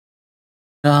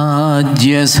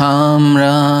राज्य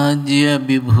साम्राज्य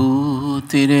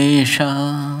विभूतिरेषा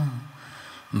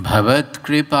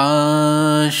भवत्कृपा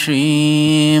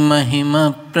श्रीमहिम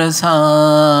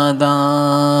प्रसादात्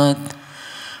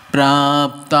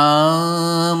प्राप्ता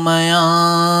मया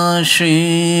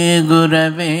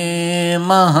श्रीगुरवे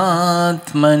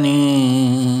महात्मने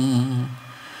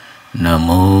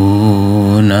नमो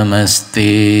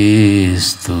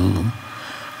नमस्तेस्तु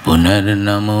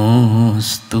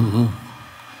पुनर्नमोस्तु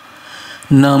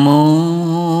नमो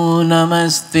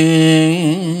नमस्तेस्तु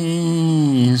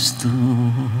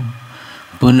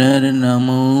पुनर्नमोस्तु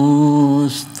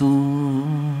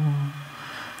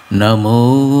नमो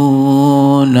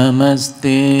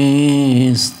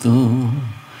नमस्तेस्तु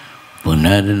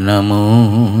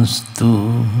पुनर्नमोस्तु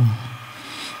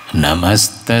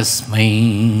नमस्तस्मै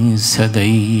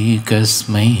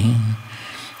सदैकस्मै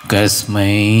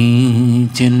कस्मै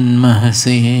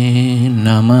चिन्महसे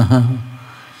नमः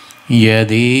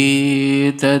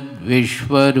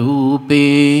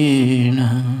यदेतद्विश्वरूपेण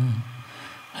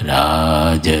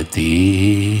राजते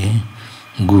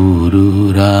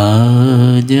गुरुराजते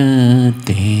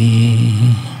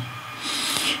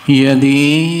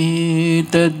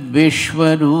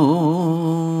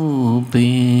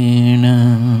यदेतद्विश्वरूपेण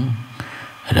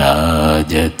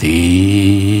राजते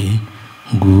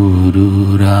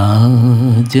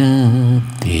गुरुराजते.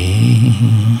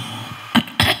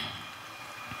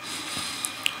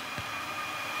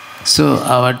 So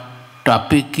our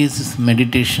topic is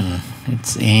meditation,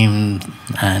 its aim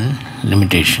and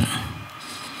limitation.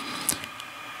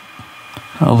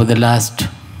 Over the last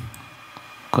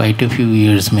quite a few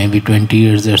years, maybe 20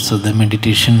 years or so, the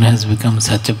meditation has become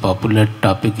such a popular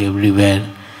topic everywhere.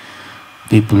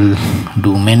 People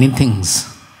do many things,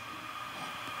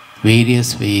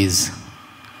 various ways.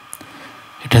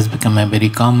 It has become a very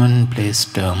commonplace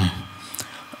term.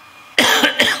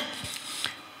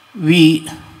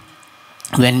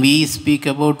 When we speak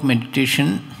about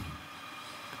meditation,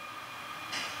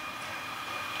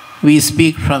 we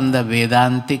speak from the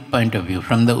Vedantic point of view,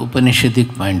 from the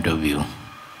Upanishadic point of view,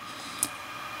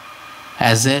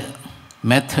 as a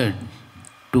method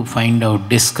to find out,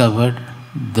 discover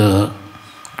the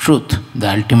truth, the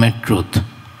ultimate truth.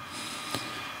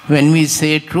 When we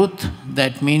say truth,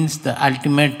 that means the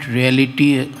ultimate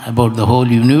reality about the whole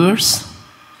universe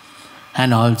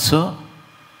and also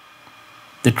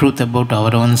the truth about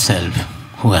our own self.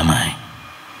 Who am I?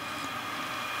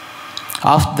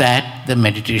 Of that, the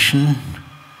meditation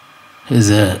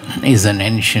is an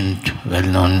ancient,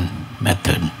 well-known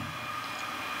method.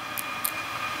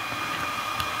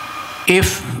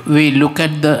 If we look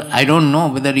at I don't know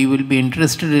whether you will be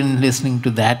interested in listening to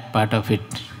that part of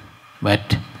it,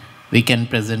 but we can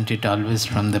present it always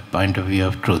from the point of view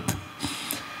of truth.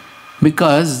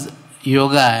 Because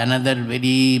yoga, another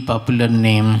very popular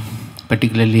name,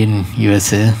 particularly in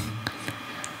USA,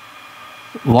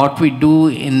 what we do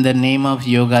in the name of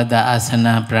yoga, the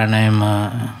asana,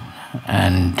 pranayama,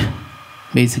 and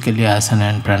basically asana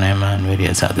and pranayama and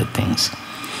various other things.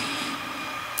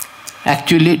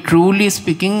 Actually, truly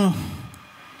speaking,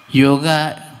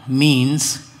 yoga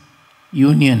means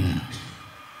union.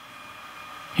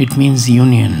 It means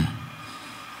union.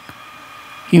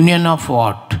 Union of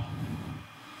what?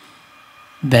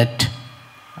 That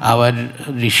our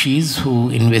rishis who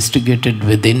investigated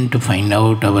within to find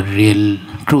out our real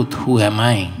truth, who am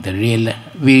I,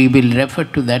 we will refer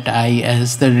to that I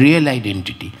as the real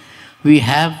identity. We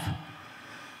have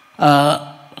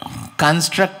a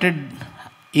constructed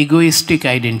egoistic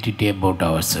identity about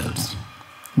ourselves.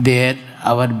 There,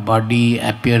 our body,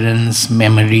 appearance,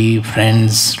 memory,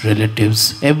 friends,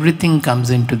 relatives, everything comes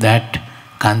into that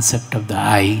concept of the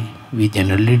I we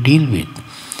generally deal with.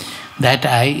 That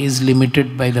I is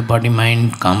limited by the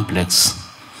body-mind complex.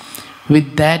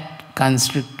 With that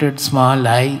constricted small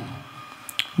I,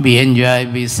 we enjoy,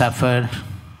 we suffer,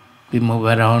 we move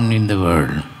around in the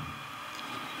world.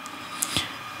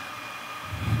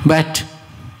 But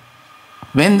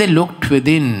when they looked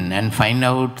within and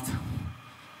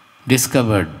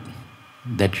discovered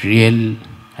that real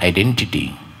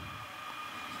identity,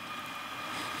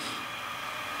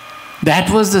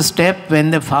 that was the step when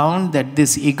they found that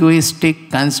this egoistic,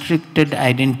 constricted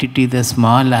identity, the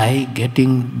small I,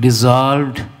 getting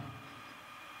dissolved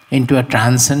into a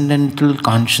transcendental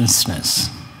consciousness,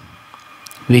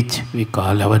 which we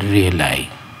call our real I.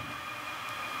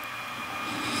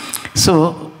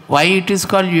 So, why it is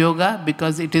called yoga?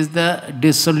 Because it is the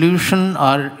dissolution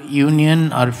or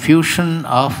union or fusion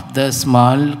of the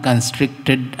small,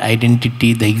 constricted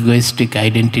identity, the egoistic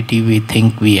identity we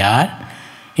think we are,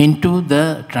 into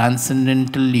the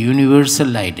transcendental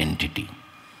universal identity.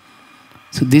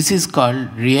 So So this is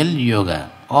called real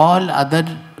yoga. All other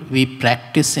we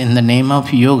practice in the name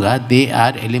of yoga, they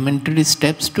are elementary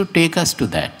steps to take us to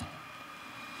that.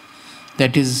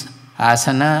 That is,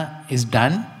 asana is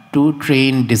done to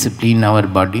train, discipline our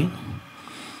body.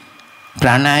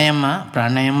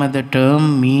 Pranayama, the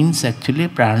term means actually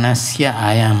pranasya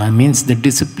ayama, means the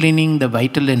disciplining the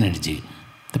vital energy.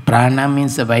 The prana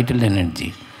means the vital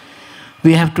energy.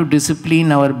 We have to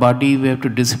discipline our body, we have to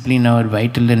discipline our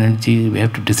vital energy, we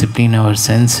have to discipline our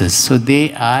senses. So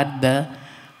they are the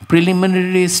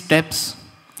preliminary steps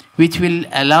which will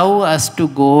allow us to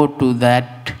go to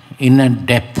that inner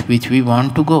depth which we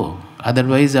want to go.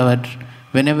 Otherwise,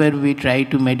 whenever we try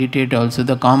to meditate also,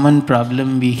 the common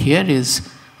problem we hear is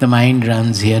the mind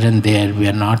runs here and there, we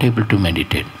are not able to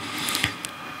meditate.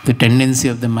 The tendency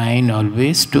of the mind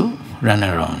always to run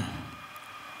around.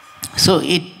 So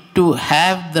to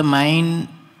have the mind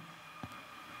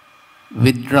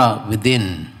withdraw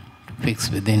within,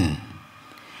 fix within,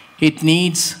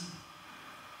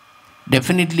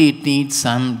 definitely it needs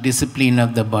some discipline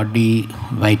of the body,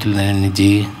 vital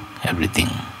energy, everything.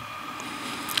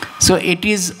 So it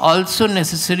is also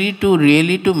necessary to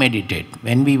really to meditate.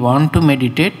 When we want to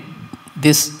meditate,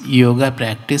 this yoga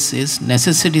practice is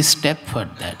necessary step for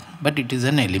that. But it is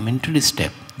an elementary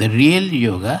step. The real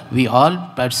yoga, we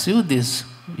all pursue this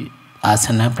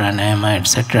asana, pranayama,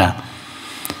 etc.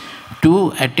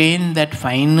 to attain that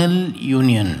final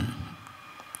union.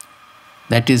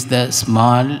 That is the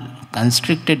small,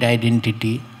 constricted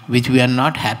identity which we are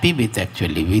not happy with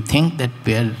actually. We think that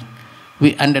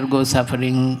we undergo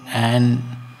suffering and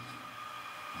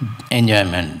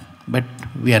enjoyment, but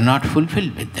we are not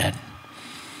fulfilled with that.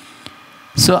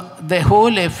 So the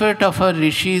whole effort of our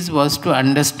rishis was to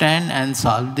understand and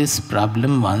solve this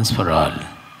problem once for all.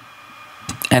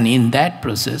 And in that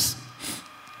process,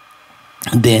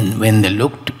 then when they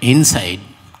looked inside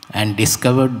and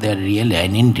discovered their real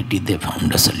identity, they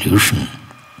found a solution.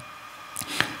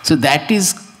 So that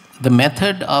is the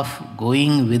method of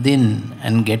going within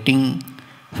and getting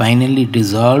finally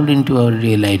dissolved into our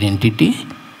real identity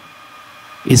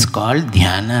is called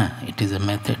dhyana. It is a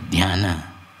method, dhyana,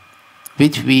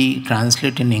 which we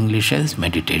translate in English as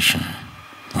meditation.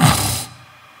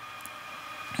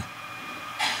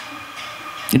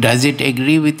 Does it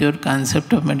agree with your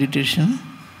concept of meditation?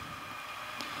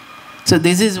 So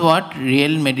this is what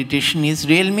real meditation is.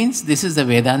 Real means this is the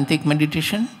Vedantic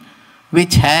meditation,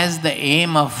 which has the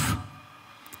aim of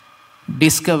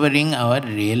discovering our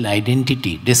real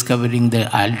identity, discovering the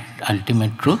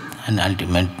ultimate truth and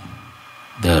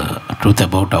the truth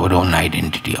about our own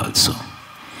identity also.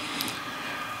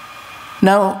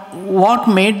 Now, what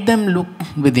made them look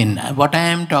within? What I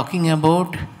am talking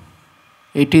about,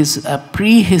 it is a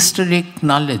prehistoric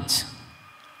knowledge.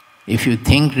 If you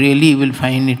think really, you will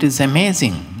find it is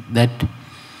amazing that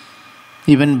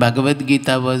even Bhagavad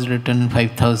Gita was written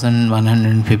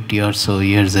 5,150 or so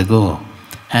years ago.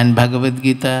 And Bhagavad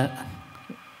Gita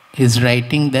is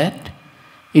writing that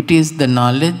it is the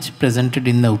knowledge presented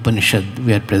in the Upanishad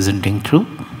we are presenting through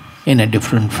in a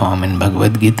different form in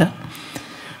Bhagavad Gita.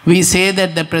 We say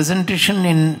that the presentation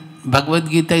in Bhagavad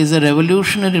Gita is a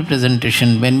revolutionary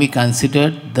presentation when we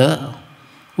consider the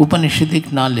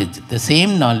Upanishadic knowledge, the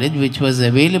same knowledge which was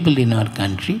available in our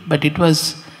country, but it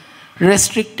was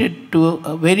restricted to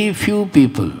a very few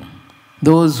people,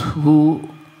 those who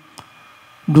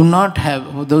did not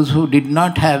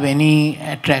have any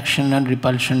attraction and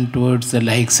repulsion towards the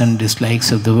likes and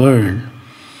dislikes of the world.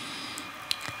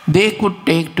 They could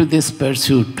take to this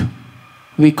pursuit.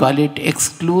 We call it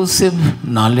exclusive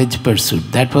knowledge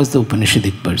pursuit. That was the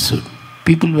Upanishadic pursuit.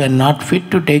 People were not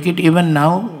fit to take it. Even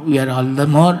now, we are all the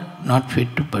more not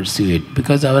fit to pursue it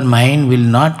because our mind will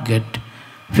not get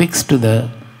fixed to the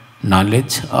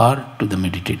knowledge or to the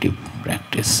meditative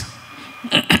practice.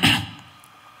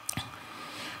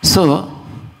 So,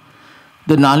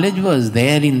 the knowledge was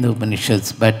there in the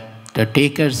Upanishads, but the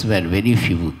takers were very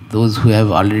few. Those who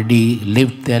have already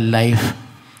lived their life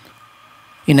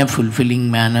in a fulfilling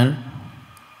manner,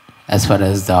 as far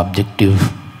as the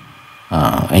objective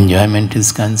enjoyment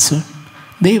is concerned,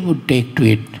 they would take to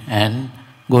it and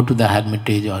go to the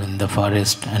hermitage or in the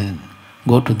forest and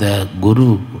go to the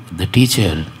guru, the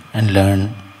teacher, and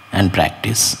learn and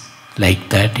practice. Like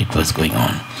that it was going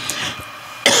on.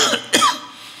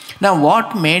 Now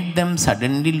what made them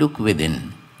suddenly look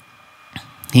within?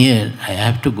 Here I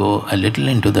have to go a little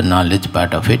into the knowledge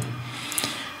part of it.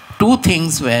 Two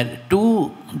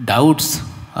doubts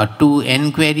or two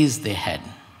enquiries they had.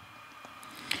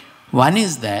 One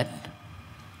is that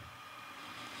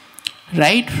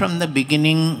right from the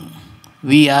beginning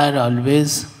we are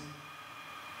always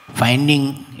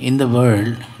finding in the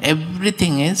world,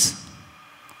 everything is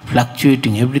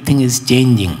fluctuating, everything is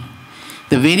changing.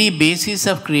 The very basis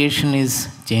of creation is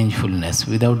changefulness.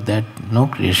 Without that, no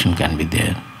creation can be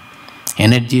there.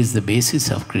 Energy is the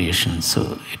basis of creation,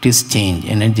 so it is change.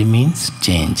 Energy means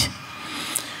change.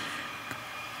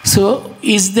 So,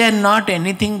 is there not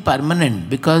anything permanent?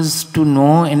 Because to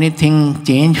know anything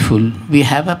changeful, we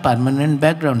have a permanent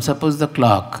background. Suppose the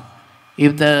clock.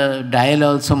 If the dial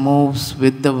also moves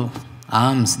with the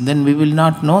arms, then we will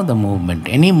not know the movement.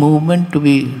 Any movement to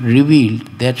be revealed,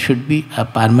 there should be a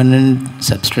permanent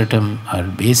substratum or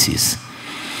basis.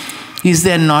 Is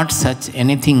there not such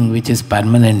anything which is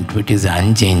permanent, which is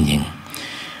unchanging?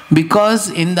 Because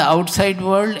in the outside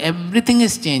world, everything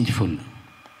is changeful.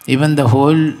 Even the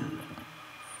whole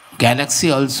galaxy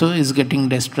also is getting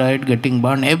destroyed, getting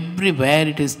born. Everywhere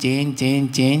it is change,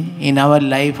 change, change. In our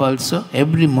life also,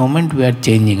 every moment we are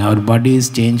changing. Our body is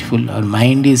changeful, our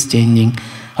mind is changing,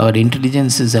 our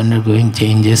intelligence is undergoing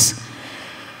changes.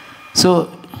 So,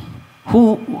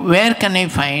 where can I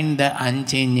find the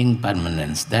unchanging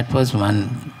permanence? That was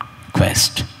one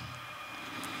quest.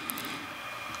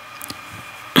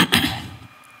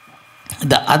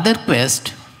 The other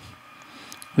quest,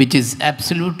 which is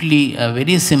absolutely a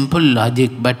very simple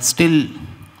logic, but still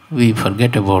we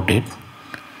forget about it,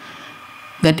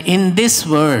 that in this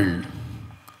world,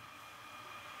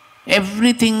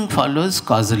 everything follows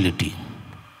causality.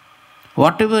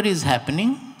 Whatever is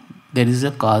happening, there is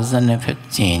a cause and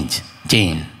effect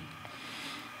chain.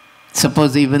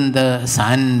 Suppose even the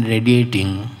sun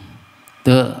radiating,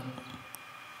 the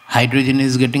hydrogen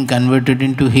is getting converted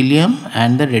into helium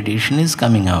and the radiation is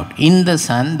coming out. In the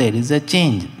sun there is a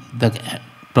change. The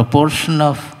proportion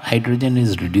of hydrogen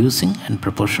is reducing and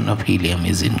proportion of helium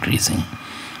is increasing.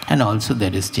 And also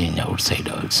there is change outside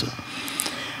also.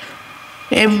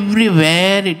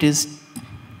 Everywhere it is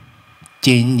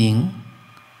changing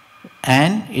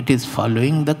and it is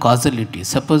following the causality.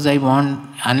 Suppose I want,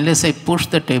 unless I push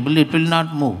the table, it will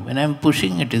not move. When I am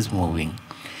pushing, it is moving.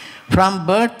 From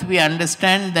birth, we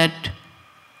understand that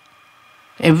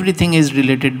everything is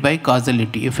related by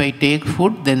causality. If I take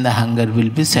food, then the hunger will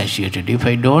be satiated. If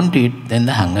I don't eat, then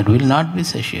the hunger will not be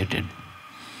satiated.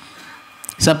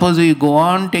 Suppose you go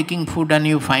on taking food and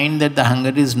you find that the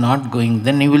hunger is not going,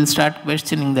 then you will start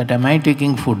questioning that, am I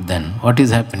taking food then? What is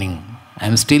happening? I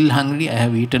am still hungry, I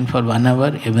have eaten for 1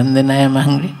 hour, even then I am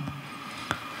hungry.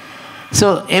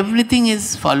 So everything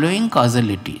is following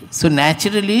causality. So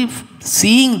naturally,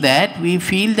 seeing that, we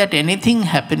feel that anything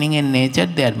happening in nature,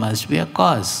 there must be a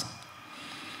cause.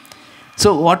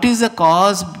 So what is the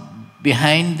cause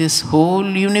behind this whole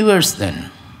universe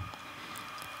then?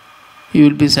 You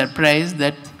will be surprised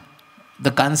that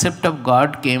the concept of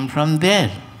God came from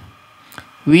there.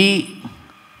 We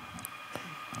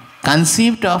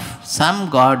conceived of some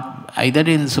God, either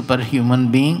in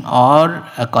superhuman being or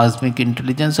a cosmic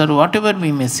intelligence or whatever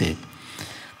we may say,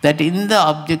 that in the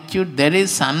objectitude there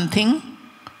is something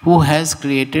who has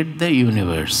created the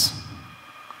universe.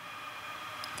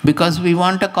 Because we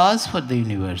want a cause for the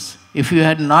universe. If we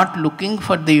are not looking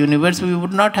for the universe, we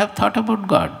would not have thought about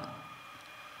God.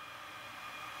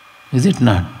 Is it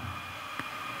not?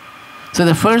 So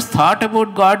the first thought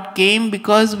about God came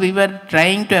because we were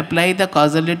trying to apply the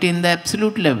causality in the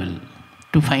absolute level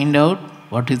to find out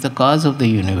what is the cause of the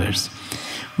universe.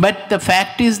 But the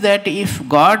fact is that if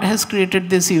God has created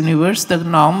this universe, the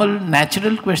normal,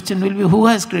 natural question will be, who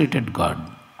has created God?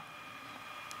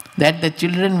 That the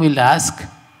children will ask.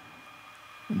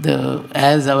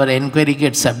 As our enquiry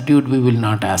gets subdued, we will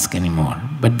not ask anymore.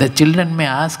 But the children may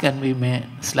ask and we may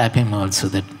slap him also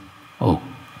that, oh,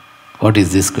 what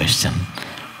is this question?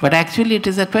 But actually it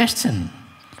is a question.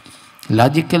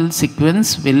 Logical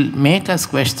sequence will make us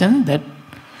question that.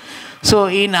 So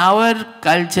in our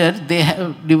culture, they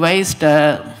have devised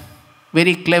a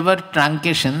very clever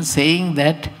truncation saying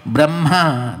that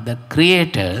Brahma, the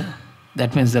creator,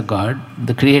 that means the God,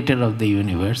 the creator of the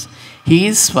universe, he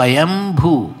is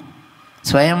Swayambhu.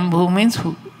 Swayambhu means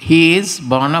he is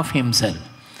born of himself.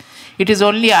 It is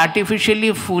only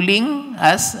artificially fooling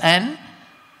us and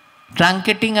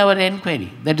truncating our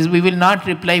enquiry. That is, we will not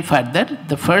reply further.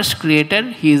 The first creator,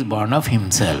 he is born of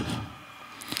himself.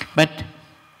 But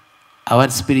our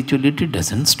spirituality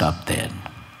doesn't stop there.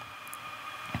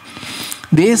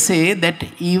 They say that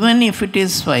even if it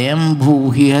is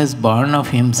Swayambhu, he has born of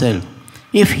himself.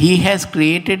 If he has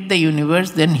created the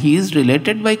universe, then he is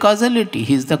related by causality.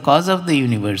 He is the cause of the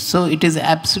universe. So it is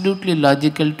absolutely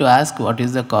logical to ask what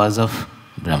is the cause of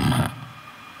Brahma.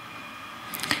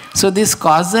 So this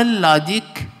causal logic,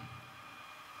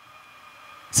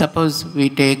 suppose we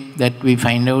take that we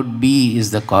find out B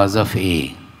is the cause of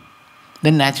A.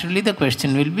 then naturally the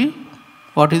question will be,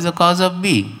 what is the cause of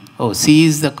B? Oh, C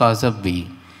is the cause of B.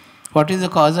 What is the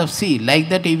cause of C? Like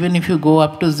that, even if you go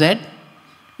up to Z,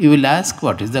 you will ask,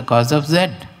 what is the cause of Z?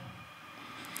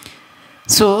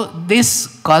 So,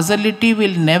 this causality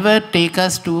will never take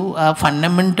us to our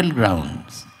fundamental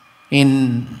grounds.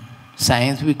 In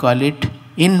science, we call it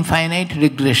infinite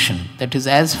regression. That is,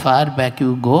 as far back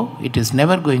you go, it is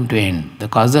never going to end. The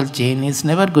causal chain is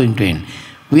never going to end.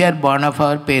 We are born of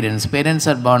our parents. Parents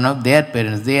are born of their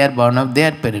parents. They are born of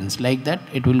their parents. Like that,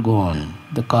 it will go on.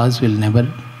 The cause will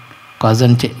never, cause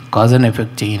and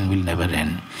effect chain will never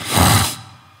end.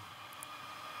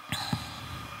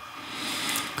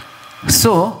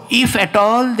 So, if at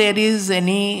all there is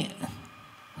any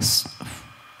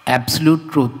absolute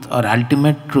truth or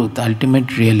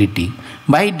ultimate reality,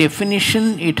 by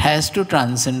definition it has to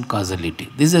transcend causality.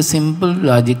 This is a simple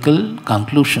logical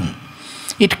conclusion.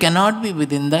 It cannot be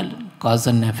within the cause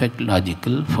and effect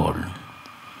logical fold.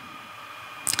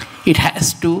 It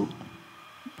has to,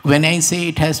 when I say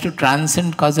it has to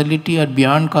transcend causality or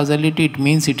beyond causality, it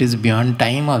means it is beyond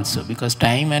time also, because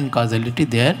time and causality,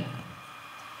 they are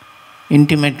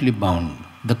intimately bound.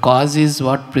 The cause is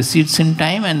what precedes in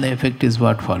time and the effect is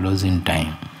what follows in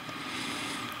time.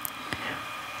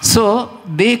 So,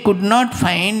 they could not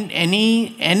find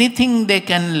anything they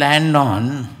can land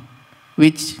on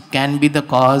which can be the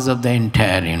cause of the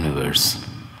entire universe.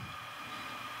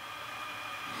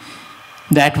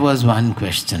 That was one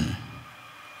question.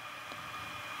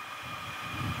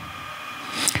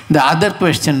 The other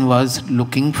question was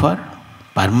looking for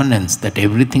permanence, that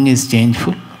everything is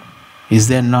changeful. Is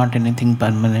there not anything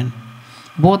permanent?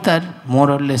 Both are more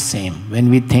or less same. When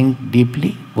we think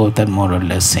deeply, both are more or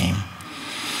less same.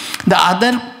 The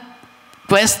other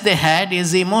quest they had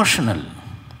is emotional.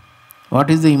 What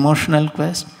is the emotional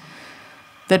quest?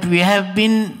 That we have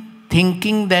been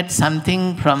thinking that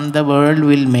something from the world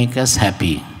will make us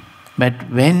happy. But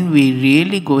when we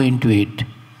really go into it,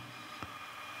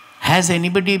 has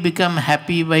anybody become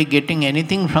happy by getting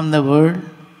anything from the world?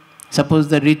 Suppose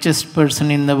the richest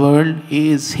person in the world,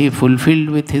 is he fulfilled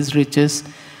with his riches?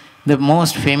 The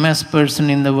most famous person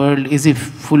in the world, is he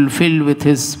fulfilled with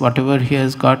his whatever he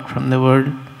has got from the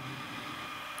world?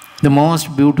 The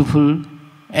most beautiful,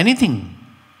 anything.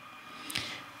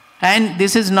 And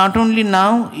this is not only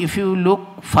now, if you look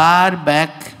far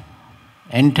back,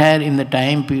 entire in the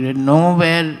time period,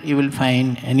 nowhere you will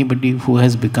find anybody who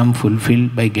has become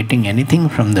fulfilled by getting anything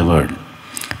from the world.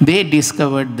 They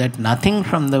discovered that nothing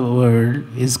from the world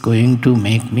is going to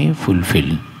make me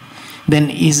fulfilled. Then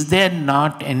is there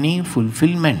not any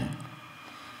fulfillment?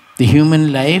 The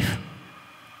human life,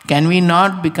 can we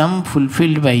not become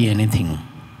fulfilled by anything?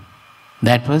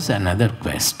 That was another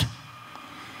quest.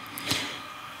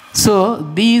 So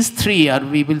these three, or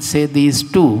we will say these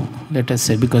two, let us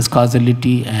say, because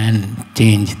causality and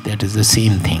change, that is the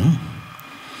same thing.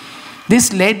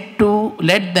 This led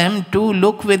them to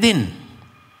look within.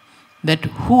 That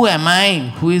who am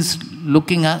I who is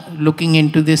looking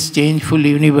into this changeful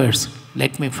universe?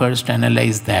 Let me first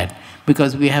analyze that.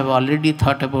 Because we have already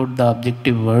thought about the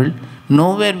objective world.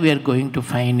 Nowhere we are going to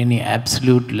find any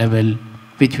absolute level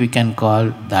which we can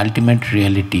call the ultimate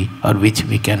reality, or which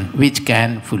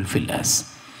can fulfill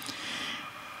us.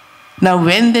 Now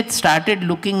when they started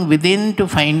looking within to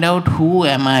find out who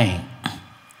am I,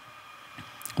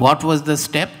 what was the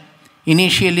step?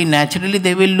 Initially, naturally,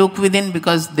 they will look within,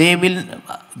 because the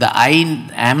I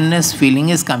amness feeling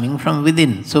is coming from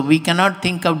within. So we cannot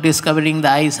think of discovering the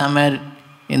I somewhere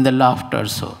in the loft or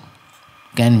so.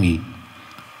 Can we?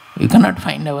 We cannot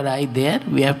find our I there.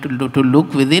 We have to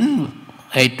look within.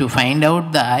 To find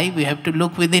out the I, we have to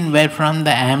look within, where from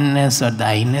the amness or the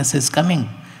I-ness is coming,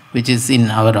 which is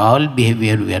in our all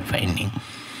behavior we are finding.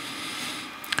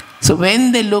 So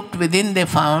when they looked within, they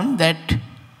found that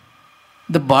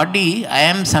the body, I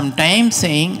am sometimes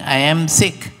saying I am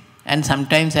sick, and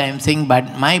sometimes I am saying,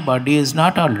 but my body is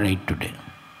not all right today.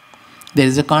 There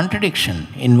is a contradiction.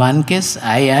 In one case,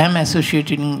 I am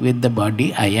associating with the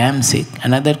body, I am sick.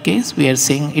 Another case, we are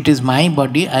saying it is my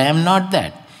body, I am not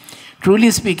that.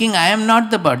 Truly speaking, I am not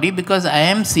the body, because I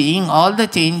am seeing all the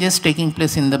changes taking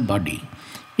place in the body.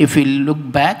 If we look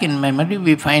back in memory,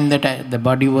 we find that the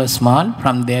body was small,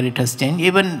 from there it has changed.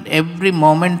 Even every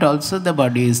moment also the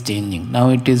body is changing. Now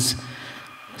it is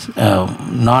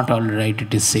not all right,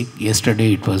 it is sick.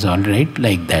 Yesterday it was all right,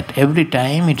 like that. Every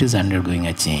time it is undergoing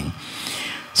a change.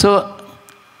 So,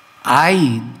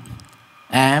 I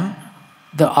am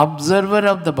the observer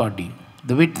of the body,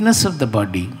 the witness of the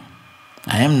body.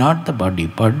 I am not the body,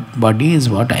 but body is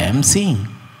what I am seeing.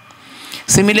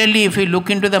 Similarly, if we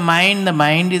look into the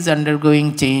mind is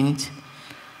undergoing change.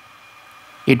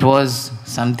 It was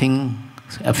something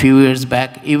a few years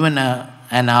back, even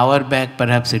an hour back,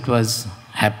 perhaps it was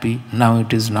happy. Now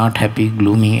it is not happy,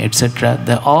 gloomy,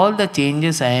 etc. All the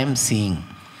changes I am seeing.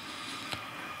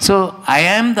 So I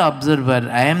am the observer,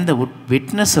 I am the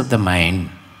witness of the mind.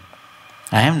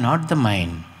 I am not the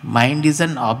mind. Mind is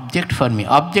an object for me.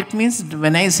 Object means,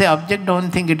 when I say object, don't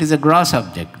think it is a gross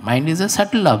object. Mind is a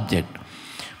subtle object.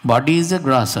 Body is a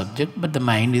gross object, but the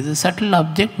mind is a subtle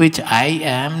object which I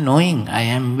am knowing, I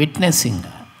am witnessing.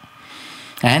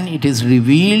 And it is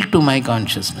revealed to my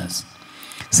consciousness.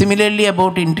 Similarly,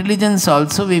 about intelligence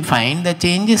also, we find the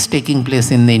changes taking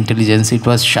place in the intelligence. It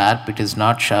was sharp, it is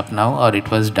not sharp now, or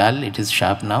it was dull, it is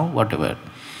sharp now, whatever.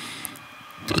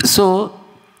 So,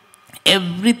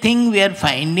 everything we are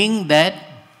finding that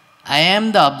I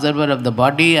am the observer of the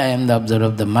body, I am the observer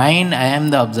of the mind, I am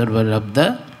the observer of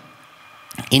the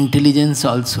intelligence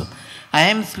also. I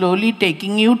am slowly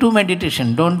taking you to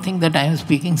meditation. Don't think that I am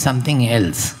speaking something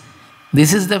else.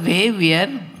 This is the way we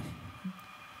are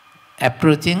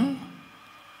approaching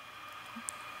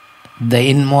the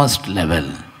inmost level.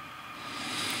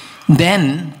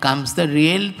 Then comes the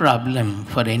real problem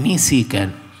for any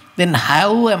seeker. Then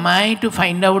how am I to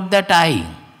find out that I?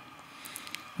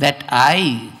 That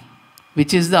I,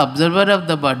 which is the observer of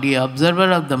the body,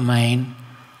 observer of the mind,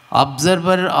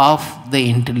 observer of the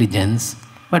intelligence.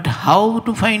 But how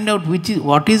to find out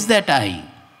what is that I?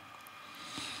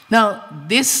 Now,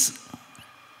 this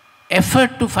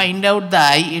effort to find out the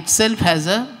I itself has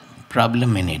a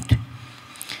problem in it.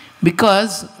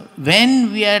 Because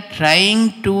when we are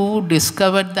trying to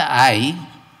discover the I,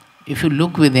 if you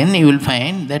look within, you will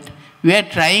find that we are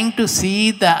trying to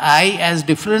see the I as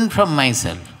different from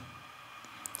myself.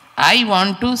 I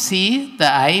want to see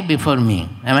the I before me.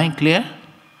 Am I clear?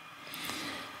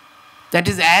 That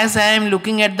is, as I am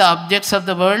looking at the objects of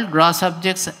the world, gross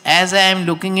objects, as I am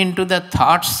looking into the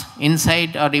thoughts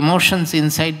inside or emotions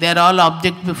inside, they are all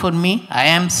objects before me. I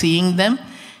am seeing them.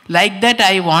 Like that,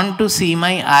 I want to see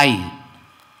my I.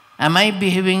 Am I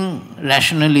behaving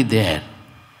rationally there?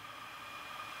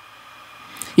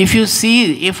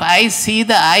 If I see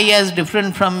the I as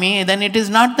different from me, then it is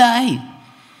not the I.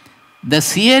 The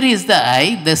seer is the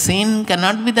I, the seen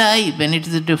cannot be the I when it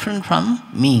is different from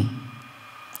me.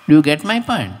 Do you get my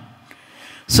point?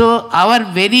 So, our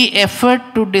very effort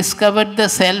to discover the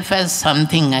self as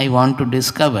something I want to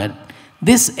discover,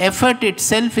 this effort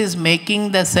itself is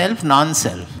making the self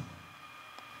non-self.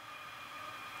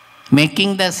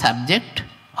 Making the subject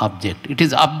object. It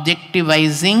is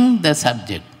objectivizing the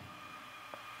subject.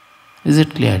 Is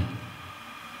it clear?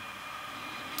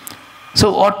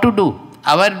 So, what to do?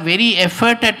 Our very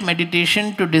effort at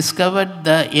meditation to discover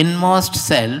the inmost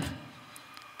self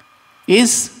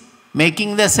is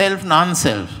making the self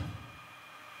non-self.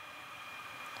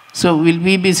 So, will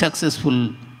we be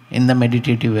successful in the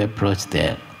meditative approach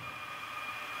there?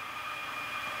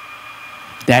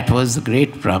 That was the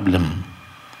great problem.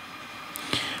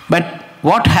 But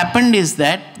what happened is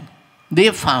that they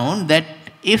found that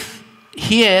if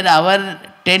here our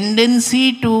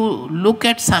tendency to look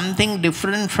at something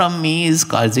different from me is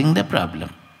causing the problem.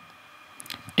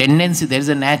 Tendency, there is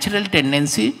a natural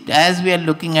tendency, as we are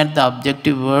looking at the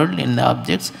objective world in the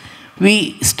objects,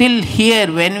 we still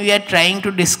here, when we are trying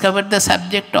to discover the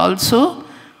subject also,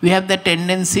 we have the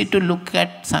tendency to look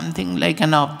at something like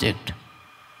an object.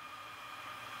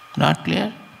 Not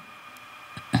clear?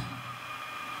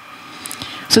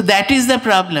 So that is the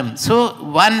problem. So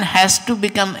one has to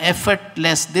become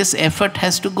effortless. This effort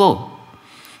has to go.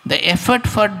 The effort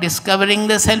for discovering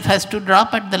the self has to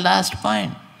drop at the last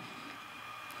point.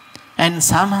 And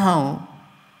somehow,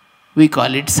 we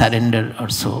call it surrender or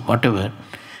so, whatever.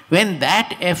 When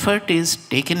that effort is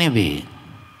taken away,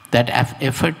 that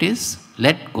effort is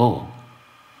let go,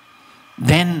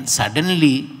 then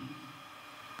suddenly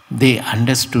they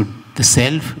understood the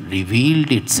self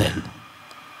revealed itself.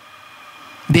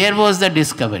 There was the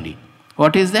discovery.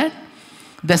 What is that?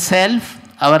 The self,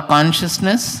 our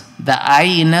consciousness, the I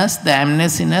in us, the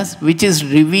amness in us, which is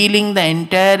revealing the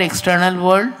entire external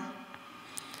world,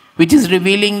 which is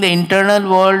revealing the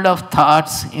internal world of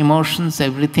thoughts, emotions,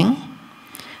 everything.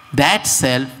 That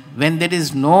self, when there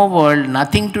is no world,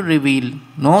 nothing to reveal,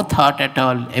 no thought at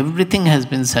all, everything has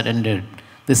been surrendered,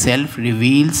 the self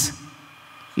reveals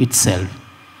itself.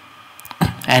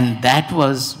 And that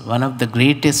was one of the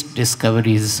greatest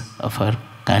discoveries of our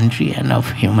country and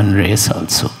of human race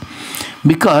also.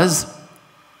 Because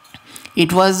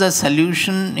it was a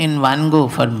solution in one go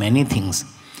for many things.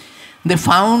 They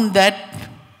found that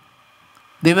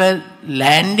they were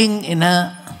landing in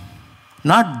that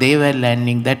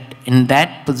in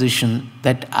that position,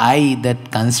 that I,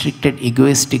 that constricted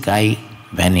egoistic I,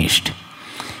 vanished.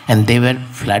 And they were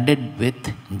flooded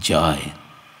with joy.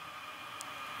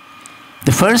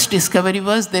 The first discovery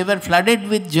was they were flooded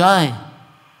with joy.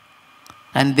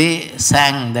 And they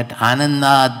sang that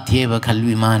Anandadhyeva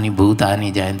Khalvimani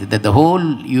Bhutani Jayanti, that the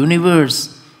whole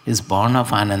universe is born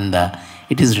of Ananda.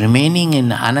 It is remaining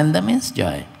in Ananda means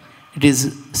joy. It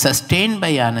is sustained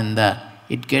by Ananda.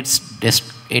 It gets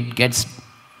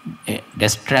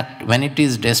when it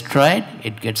is destroyed,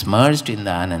 it gets merged in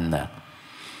the Ananda.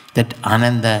 That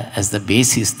Ananda as the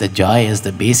basis, the joy as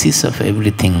the basis of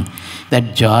everything.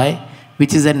 That joy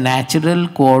which is a natural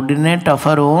coordinate of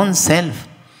our own self.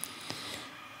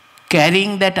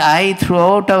 Carrying that I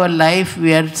throughout our life,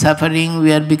 we are suffering,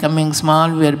 we are becoming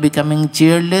small, we are becoming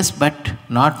cheerless, but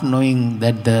not knowing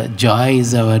that the joy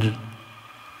is our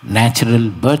natural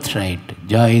birthright.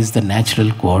 Joy is the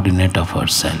natural coordinate of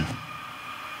ourself.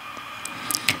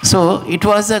 So it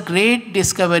was a great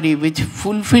discovery which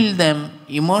fulfilled them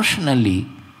emotionally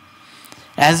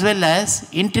as well as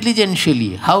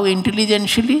intelligentially. How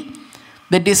intelligentially?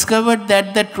 They discovered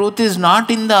that the truth is not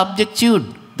in the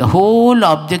objectude. The whole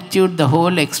objectude, the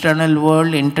whole external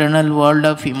world, internal world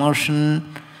of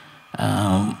emotion,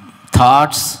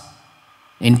 thoughts,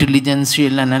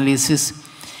 intelligential analysis,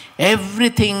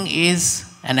 everything is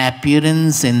an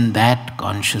appearance in that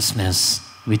consciousness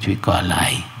which we call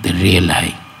I, the real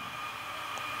I.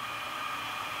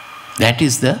 That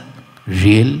is the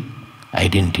real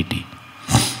identity.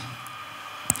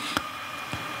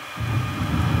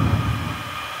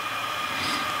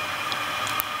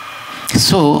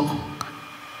 So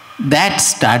that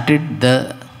started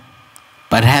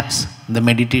perhaps the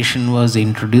meditation was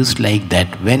introduced like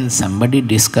that. When somebody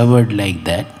discovered like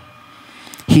that,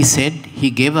 he said,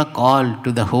 he gave a call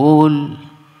to the whole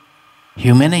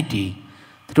humanity.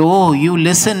 That, oh, you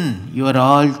listen, you are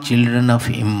all children of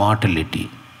immortality.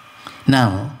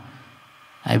 Now,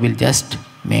 I will just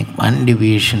make one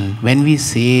deviation. When we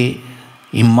say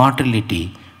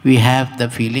immortality, we have the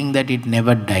feeling that it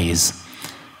never dies.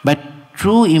 But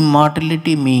true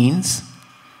immortality means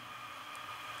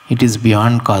it is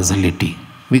beyond causality.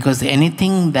 Because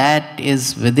anything that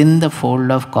is within the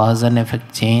fold of cause and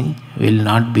effect chain will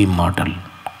not be immortal.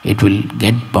 It will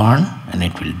get born and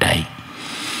it will die.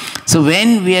 So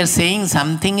when we are saying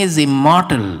something is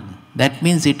immortal, that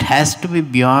means it has to be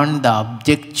beyond the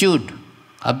objectude.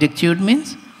 Objectude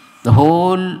means the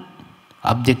whole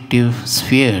objective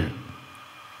sphere.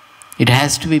 It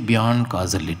has to be beyond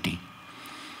causality.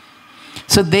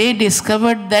 So they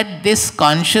discovered that this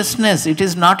consciousness, it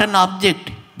is not an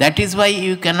object. That is why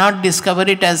you cannot discover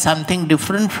it as something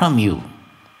different from you.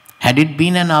 Had it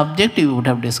been an object, you would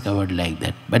have discovered like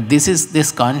that. But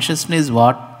this consciousness is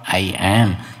what I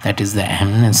am. That is the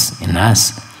amness in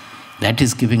us. That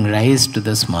is giving rise to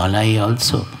the small I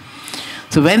also.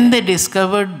 So when they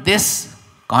discovered this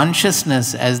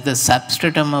consciousness as the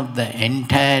substratum of the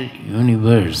entire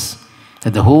universe,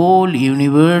 that the whole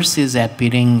universe is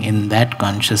appearing in that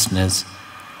consciousness,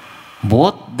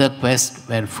 both the quests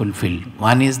were fulfilled.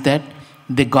 One is that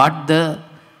they got the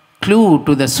clue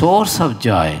to the source of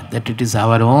joy, that it is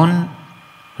our own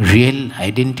real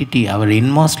identity, our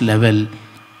inmost level.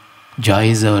 Joy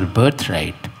is our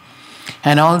birthright.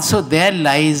 And also there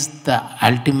lies the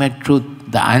ultimate truth,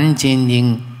 the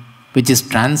unchanging, which is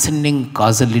transcending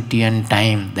causality and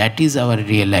time. That is our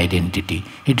real identity.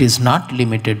 It is not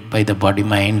limited by the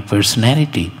body-mind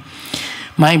personality.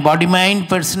 My body-mind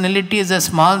personality is a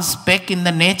small speck in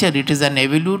the nature. It is an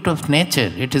evolute of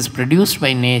nature. It is produced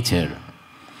by nature.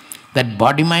 That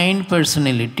body-mind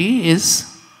personality is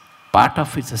part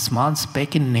of it, a small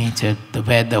speck in nature,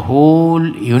 where the whole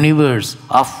universe,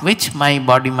 of which my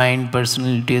body-mind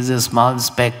personality is a small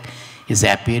speck, is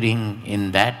appearing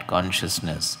in that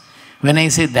consciousness. When I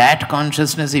say that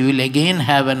consciousness, you will again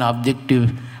have an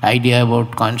objective idea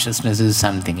about consciousness is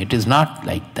something. It is not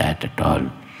like that at all.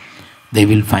 They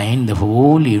will find the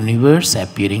whole universe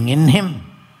appearing in him,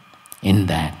 in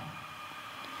that.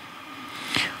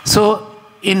 So,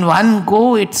 in one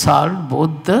go, it solved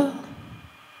both the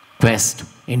quest,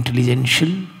 intelligential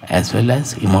as well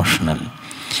as emotional.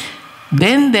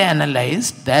 Then they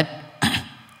analyzed that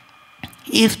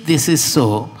if this is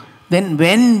so, then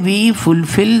when we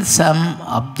fulfill some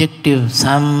objective,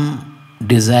 some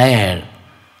desire,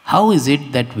 how is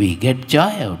it that we get joy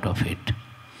out of it?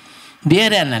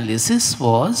 Their analysis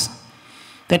was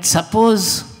that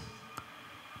suppose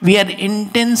we are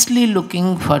intensely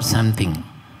looking for something,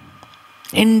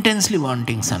 intensely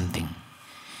wanting something.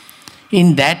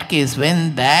 In that case,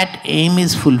 when that aim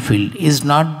is fulfilled, is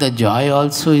not the joy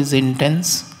also is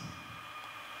intense?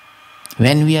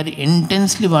 When we are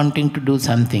intensely wanting to do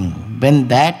something, when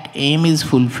that aim is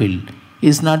fulfilled,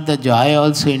 Is not the joy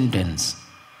also intense?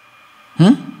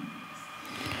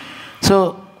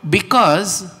 So,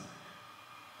 because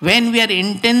when we are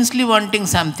intensely wanting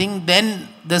something, then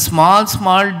the small,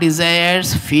 small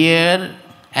desires, fear,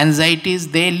 anxieties,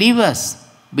 they leave us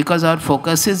because our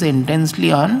focus is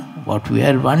intensely on what we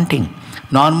are wanting.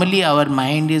 Normally, our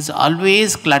mind is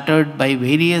always cluttered by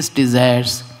various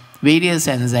desires, various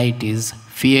anxieties,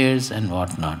 fears, and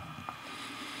whatnot.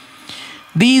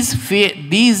 These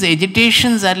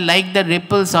agitations are like the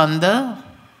ripples on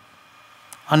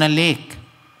a lake,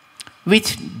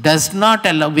 which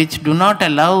do not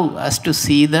allow us to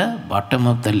see the bottom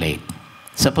of the lake.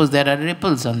 Suppose there are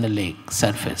ripples on the lake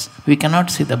surface, we cannot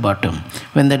see the bottom.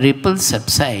 When the ripples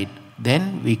subside,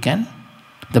 then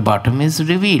the bottom is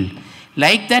revealed.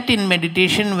 Like that in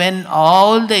meditation, when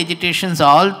all the agitations,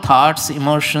 all thoughts,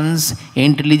 emotions,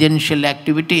 intelligential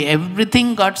activity,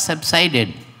 everything got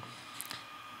subsided,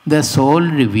 the soul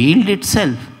revealed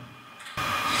itself.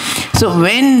 So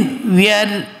when we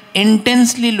are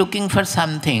intensely looking for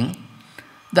something,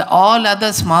 all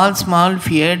other small, small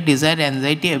fear, desire,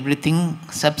 anxiety, everything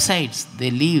subsides,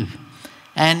 they leave.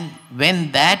 And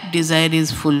when that desire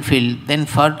is fulfilled, then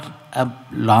for a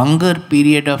longer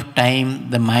period of time,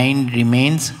 the mind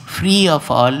remains free of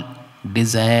all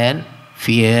desire,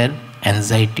 fear,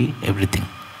 anxiety, everything.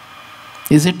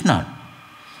 Is it not?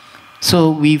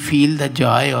 So we feel the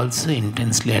joy also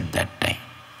intensely at that time.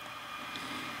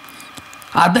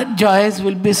 Other joys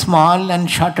will be small and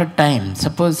shorter time.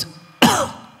 Suppose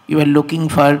you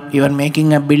are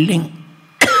making a building.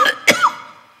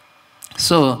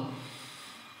 So,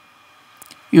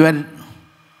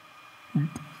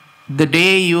 the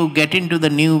day you get into the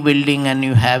new building and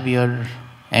you have your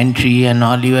entry and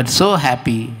all, you are so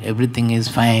happy, everything is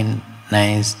fine,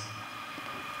 nice.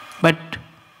 But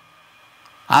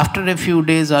after a few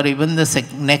days or even the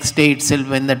next day itself,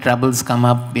 when the troubles come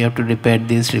up, you have to repair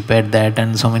this, repair that,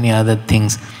 and so many other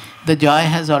things, the joy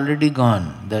has already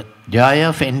gone. The joy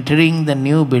of entering the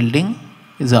new building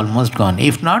is almost gone.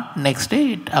 If not, next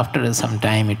day, after some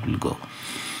time, it will go.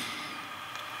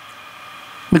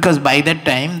 Because by that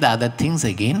time, the other things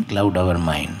again cloud our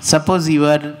mind. Suppose you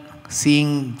are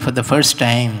seeing for the first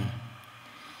time,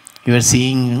 you are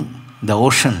seeing the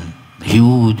ocean,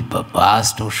 huge,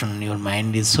 vast ocean, your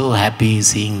mind is so happy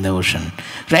seeing the ocean.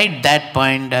 Right that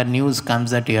point, news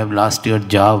comes that you have lost your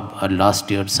job or lost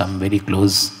some very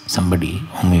close somebody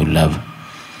whom you love.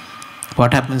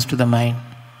 What happens to the mind?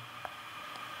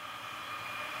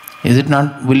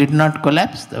 Will it not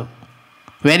collapse?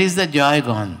 Where is the joy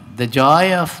gone? The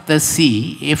joy of the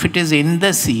sea, if it is in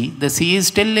the sea is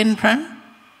still in front.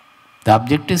 The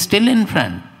object is still in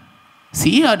front.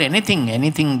 Sea or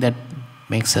anything that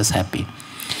makes us happy.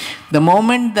 The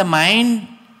moment the mind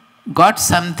got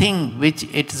something which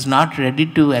it is not ready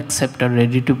to accept or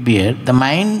ready to bear, the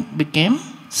mind became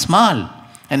small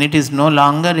and it is no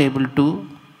longer able to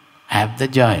have the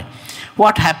joy.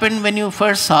 What happened when you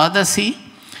first saw the sea?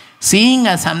 Seeing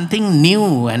as something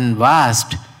new and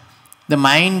vast, the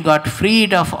mind got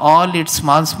freed of all its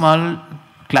small, small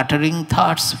cluttering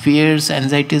thoughts, fears,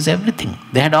 anxieties, everything.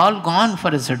 They had all gone for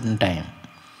a certain time.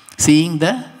 Seeing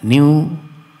the new,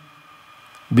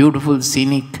 beautiful,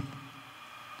 scenic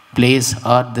place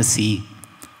or the sea.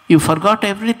 You forgot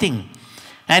everything.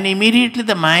 And immediately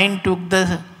the mind took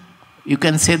you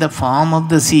can say the form of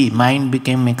the sea. Mind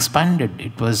became expanded.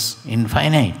 It was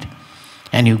infinite.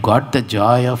 And you got the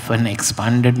joy of an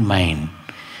expanded mind,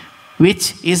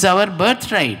 which is our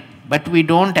birthright. But we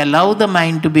don't allow the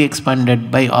mind to be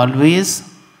expanded by always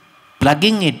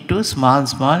plugging it to small,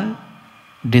 small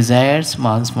desires,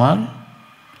 small, small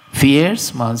fears,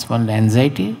 small, small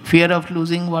anxiety, fear of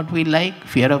losing what we like,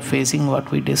 fear of facing what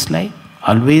we dislike.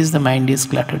 Always the mind is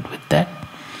cluttered with that.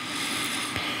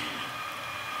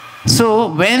 So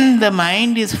when the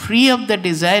mind is free of the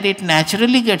desire, it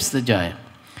naturally gets the joy.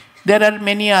 There are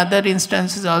many other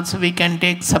instances also we can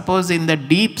take. Suppose in the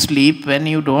deep sleep, when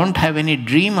you don't have any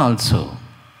dream also.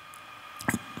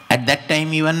 At that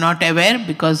time you are not aware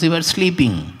because you are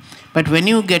sleeping. But when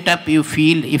you get up, you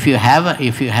feel, if you have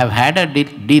had a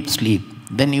deep sleep,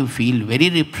 then you feel very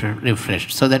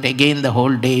refreshed. So that again the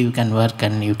whole day you can work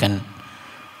and you can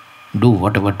do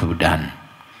whatever to be done.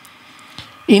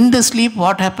 In the sleep,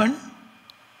 what happened?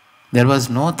 There was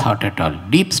no thought at all.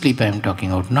 Deep sleep I am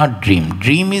talking about, not dream.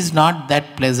 Dream is not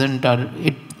that pleasant, or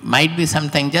it might be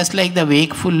something just like the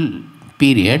wakeful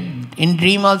period. In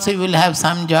dream also you will have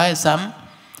some joy, some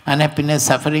unhappiness,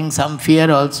 suffering, some fear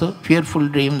also. Fearful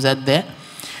dreams are there.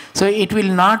 So it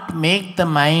will not make the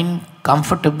mind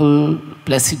comfortable,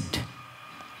 placid.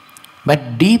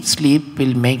 But deep sleep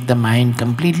will make the mind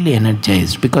completely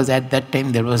energized, because at that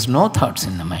time there was no thoughts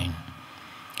in the mind.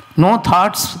 No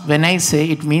thoughts, when I say,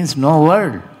 it means no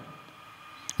world.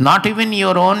 Not even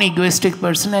your own egoistic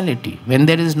personality. When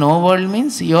there is no world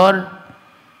means your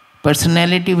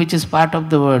personality which is part of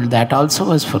the world, that also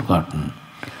was forgotten.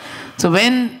 So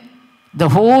when the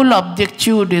whole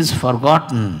objectude is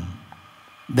forgotten,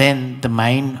 then the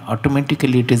mind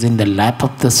automatically, it is in the lap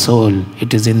of the soul,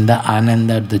 it is in the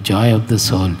ananda, the joy of the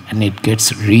soul, and it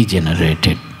gets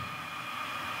regenerated.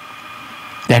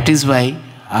 That is why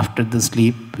after the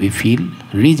sleep we feel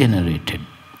regenerated.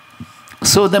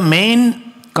 So the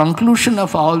main conclusion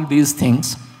of all these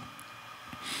things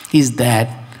is that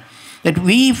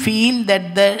we feel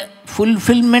that the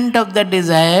fulfillment of the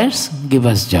desires give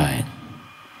us joy.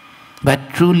 But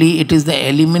truly it is the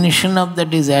elimination of the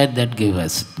desire that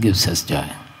gives us joy.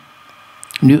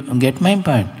 Do you get my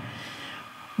point?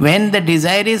 When the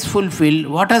desire is fulfilled,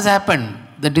 what has happened?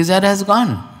 The desire has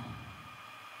gone.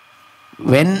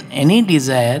 When any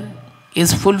desire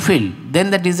is fulfilled,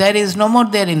 then the desire is no more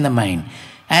there in the mind.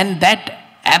 And that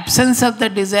absence of the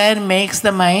desire makes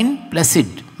the mind placid,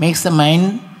 makes the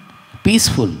mind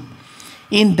peaceful.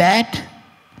 In that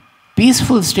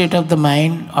peaceful state of the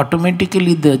mind,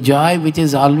 automatically the joy which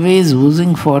is always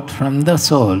oozing forth from the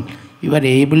soul, you are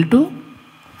able to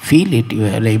feel it, you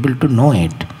are able to know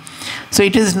it. So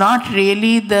it is not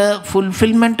really the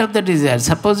fulfillment of the desire.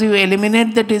 Suppose you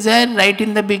eliminate the desire right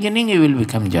in the beginning, you will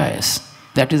become joyous.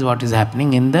 That is what is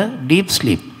happening in the deep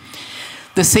sleep.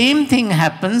 The same thing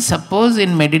happens, suppose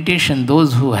in meditation,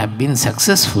 those who have been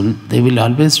successful, they will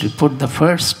always report the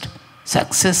first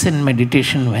success in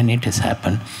meditation. When it has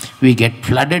happened, we get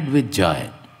flooded with joy.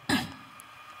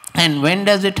 And when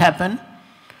does it happen?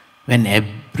 When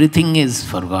everything is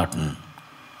forgotten.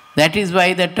 That is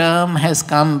why the term has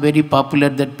come very popular,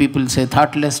 that people say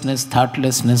thoughtlessness,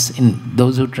 thoughtlessness. In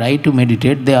those who try to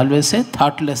meditate, they always say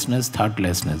thoughtlessness,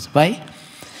 thoughtlessness. Why?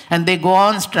 And they go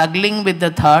on struggling with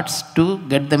the thoughts to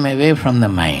get them away from the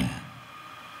mind.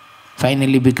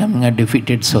 Finally becoming a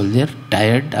defeated soldier,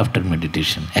 tired after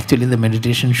meditation. Actually the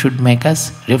meditation should make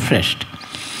us refreshed.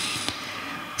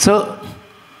 So,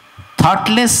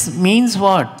 thoughtless means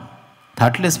what?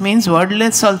 Thoughtless means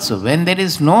wordless also. When there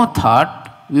is no thought,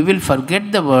 we will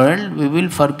forget the world, we will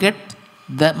forget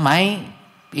my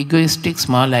egoistic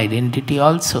small identity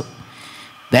also.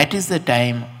 That is the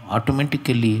time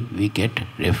automatically we get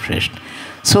refreshed.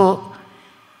 So,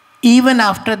 even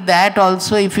after that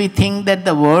also, if we think that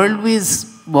the world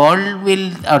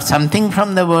will, or something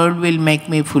from the world will make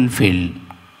me fulfilled,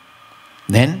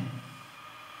 then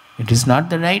it is not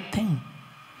the right thing.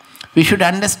 We should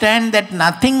understand that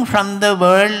nothing from the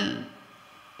world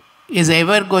is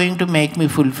ever going to make me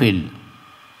fulfilled.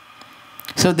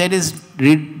 So there is,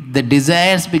 the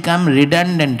desires become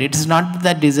redundant. It is not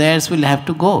that desires will have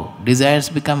to go. Desires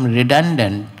become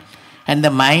redundant and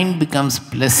the mind becomes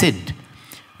placid.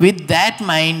 With that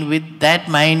mind, with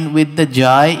the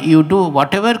joy, you do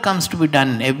whatever comes to be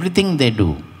done, everything they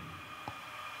do.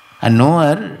 A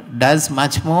knower does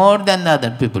much more than the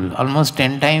other people. Almost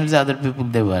 10 times the other people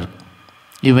they work.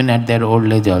 Even at their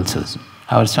old age also.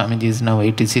 Our Swamiji is now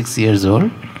 86 years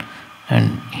old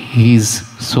and he is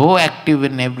so active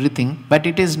in everything. But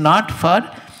it is not for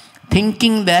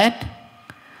thinking that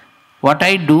what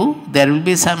I do, there will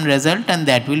be some result and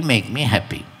that will make me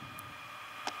happy.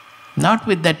 Not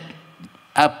with that.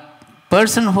 A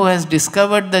person who has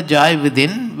discovered the joy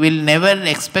within will never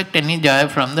expect any joy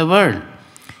from the world.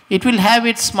 It will have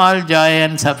its small joy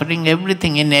and suffering,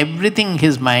 everything. In everything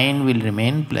his mind will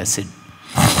remain placid.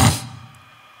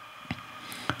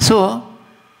 So,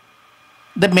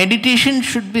 the meditation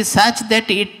should be such that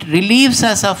it relieves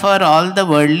us of all the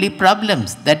worldly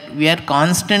problems, that we are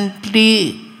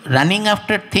constantly running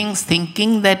after things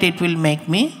thinking that it will make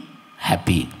me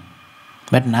happy.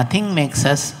 But nothing makes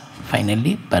us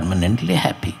finally permanently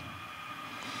happy.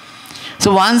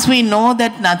 So once we know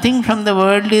that nothing from the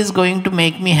world is going to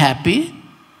make me happy,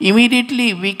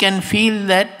 immediately we can feel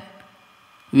that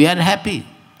we are happy.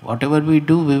 Whatever we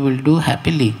do, we will do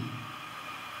happily.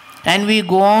 And we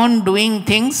go on doing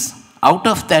things out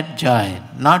of that joy,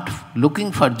 not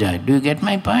looking for joy. Do you get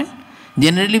my point?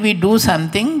 Generally we do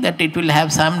something that it will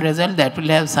have some result, that will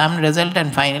have some result,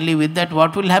 and finally with that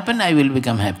what will happen? I will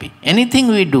become happy. Anything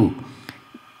we do,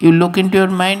 you look into your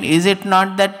mind, is it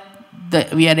not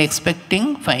that we are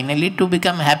expecting finally to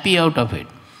become happy out of it?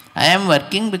 I am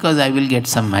working because I will get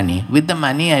some money. With the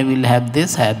money I will have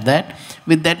this, have that.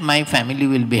 With that my family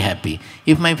will be happy.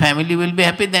 If my family will be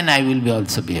happy, then I will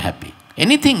also be happy.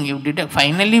 Anything you did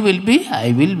finally will be,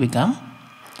 I will become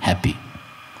happy.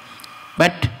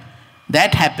 But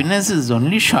that happiness is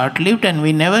only short-lived and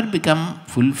we never become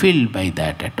fulfilled by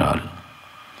that at all.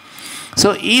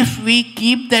 So if we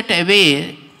keep that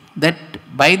away, that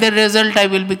by the result I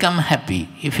will become happy,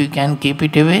 if you can keep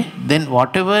it away, then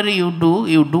whatever you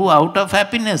do out of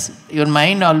happiness. Your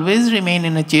mind always remain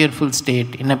in a cheerful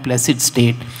state, in a placid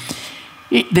state.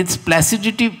 This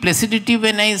placidity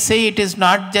when I say, it is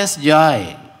not just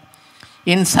joy.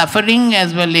 In suffering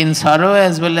as well, in sorrow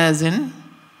as well as in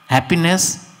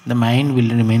happiness, the mind will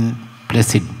remain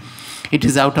placid. It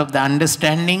is out of the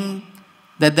understanding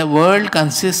that the world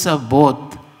consists of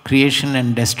both creation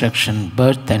and destruction,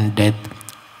 birth and death,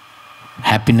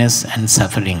 happiness and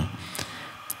suffering.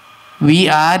 We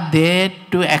are there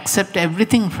to accept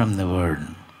everything from the world.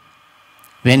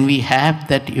 When we have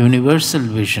that universal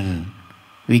vision,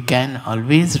 we can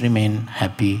always remain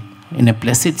happy in a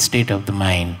placid state of the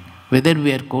mind, whether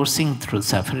we are coursing through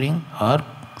suffering or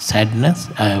sadness,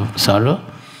 sorrow,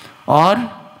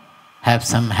 or have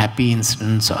some happy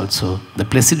incidents also. The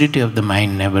placidity of the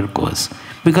mind never goes.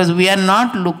 Because we are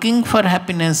not looking for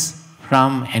happiness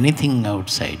from anything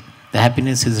outside. The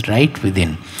happiness is right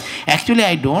within. Actually,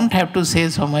 I don't have to say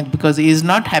so much, because is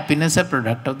not happiness a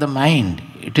product of the mind?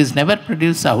 It is never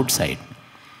produced outside.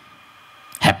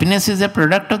 Happiness is a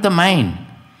product of the mind.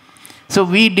 So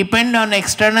we depend on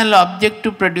external object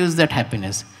to produce that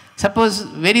happiness. Suppose,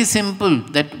 very simple,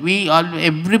 that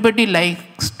everybody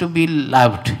likes to be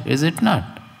loved, is it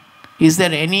not? Is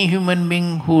there any human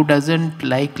being who doesn't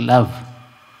like love?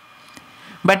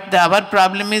 But our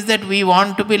problem is that we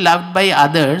want to be loved by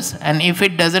others, and if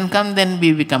it doesn't come, then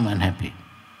we become unhappy.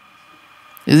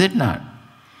 Is it not?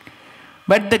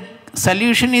 But the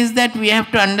solution is that we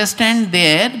have to understand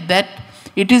there that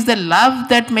it is the love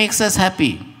that makes us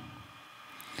happy.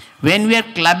 When we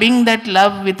are clubbing that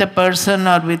love with a person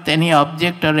or with any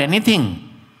object or anything,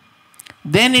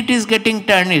 then it is getting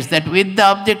tarnished, that with the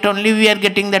object only we are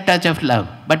getting the touch of love.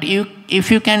 But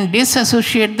if you can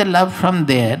disassociate the love from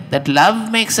there, that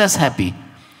love makes us happy.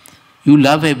 You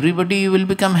love everybody, you will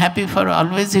become happy for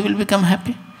always, you will become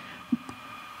happy.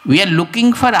 We are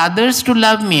looking for others to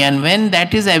love me, and when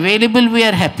that is available, we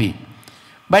are happy.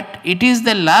 But it is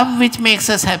the love which makes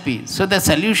us happy. So the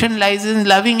solution lies in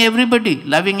loving everybody,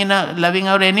 loving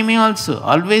our enemy also,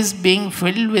 always being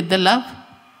filled with the love.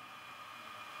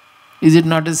 Is it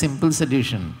not a simple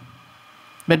solution?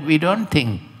 But we don't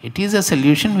think. It is a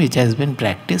solution which has been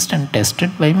practiced and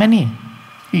tested by many.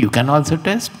 You can also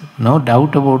test, no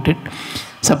doubt about it.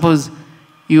 Suppose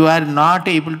you are not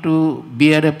able to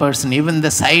bear a person, even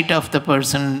the sight of the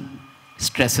person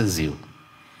stresses you.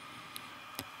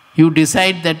 You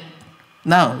decide that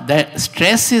now the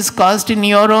stress is caused in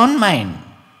your own mind.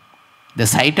 The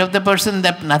sight of the person,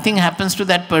 that nothing happens to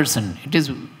that person. It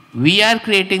is we are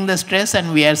creating the stress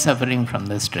and we are suffering from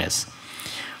the stress.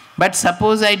 But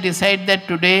suppose I decide that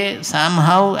today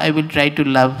somehow I will try to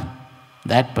love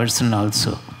that person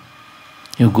also.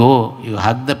 You go, you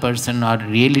hug the person or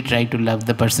really try to love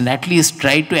the person. At least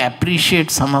try to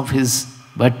appreciate some of his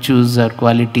virtues or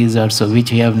qualities or so,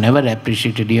 which you have never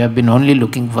appreciated. You have been only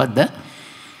looking for the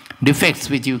defects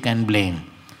which you can blame.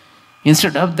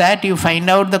 Instead of that, you find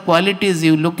out the qualities,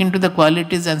 you look into the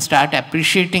qualities and start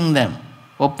appreciating them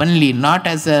openly, not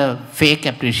as a fake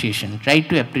appreciation. Try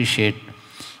to appreciate.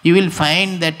 You will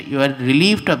find that you are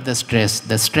relieved of the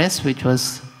stress which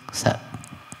was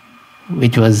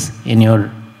in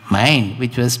your mind,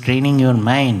 which was training your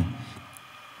mind.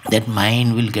 That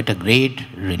mind will get a great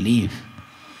relief.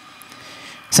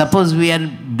 Suppose we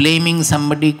are blaming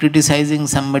somebody, criticizing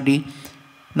somebody,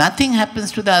 nothing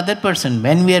happens to the other person.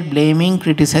 When we are blaming,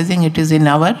 criticizing, it is in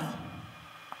our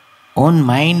own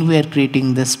mind we are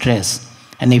creating the stress.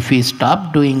 And if we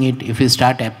stop doing it, if we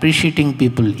start appreciating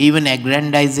people, even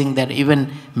aggrandizing their,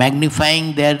 even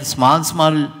magnifying their small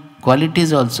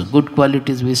qualities also, good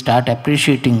qualities, we start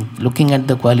appreciating, looking at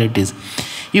the qualities,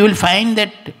 you will find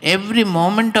that every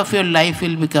moment of your life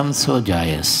will become so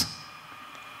joyous.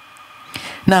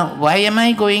 Now, why am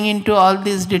I going into all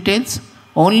these details?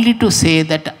 Only to say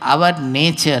that our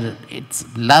nature,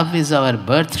 love is our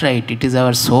birthright, it is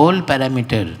our soul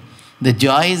parameter. The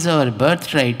joy is our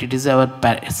birthright, it's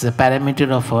the parameter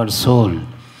of our soul.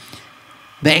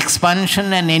 The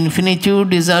expansion and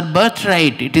infinitude is our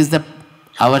birthright,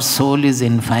 our soul is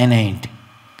infinite,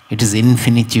 it is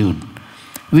infinitude.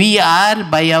 We are,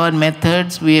 by our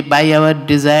methods, by our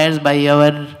desires, by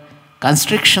our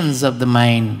constrictions of the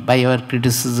mind, by our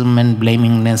criticism and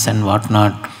blamingness and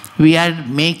whatnot, we are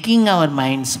making our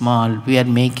mind small. We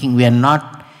are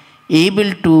not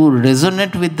able to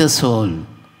resonate with the soul,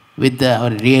 with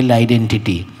our real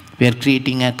identity. We are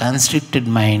creating a constricted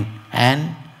mind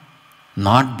and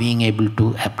not being able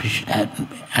to appreciate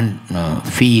and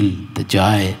feel the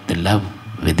joy, the love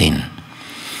within.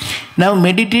 Now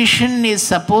meditation is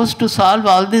supposed to solve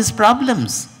all these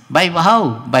problems. By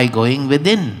how? By going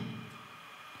within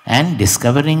and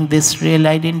discovering this real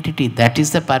identity. That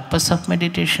is the purpose of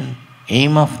meditation,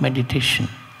 aim of meditation.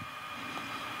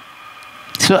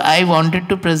 So I wanted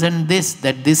to present this,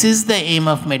 that this is the aim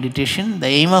of meditation.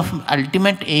 The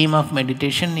ultimate aim of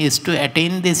meditation is to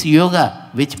attain this yoga,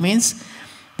 which means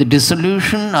the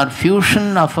dissolution or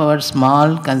fusion of our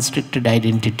small constricted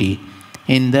identity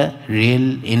in the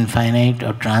real, infinite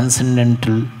or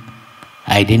transcendental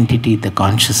identity, the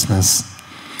consciousness.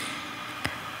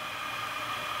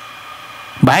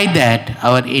 By that,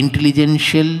 our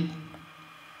intelligential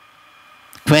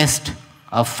quest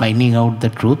of finding out the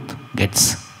truth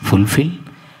gets fulfilled,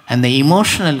 and the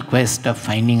emotional quest of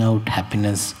finding out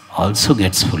happiness also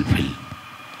gets fulfilled.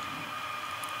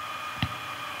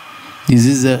 This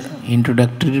is an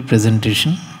introductory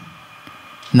presentation.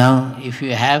 Now, if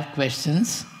you have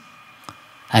questions,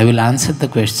 I will answer the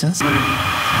questions.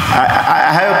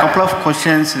 I have a couple of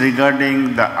questions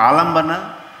regarding the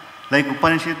alambana, like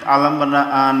Upanishad alambana,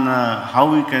 and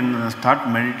how we can start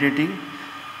meditating,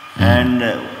 and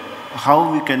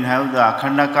how we can have the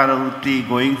akhandakara vritti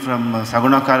going from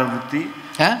sagunakara vritti,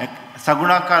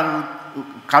 sagunakara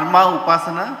karma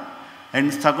upasana,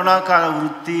 and sagunakara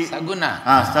vritti.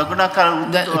 Sagunakara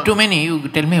vritti. Too many, you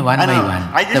tell me one by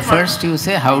one. The first you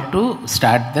say how to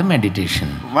start the meditation.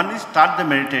 One is start the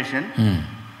meditation,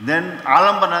 then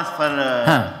alambanas for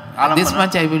alambana. This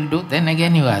much I will do, then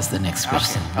again you ask the next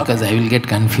question, because I will get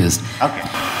confused. Okay.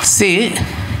 See,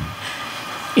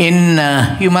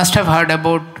 you must have heard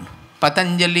about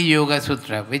Patanjali Yoga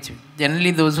Sutra, which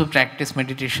generally those who practice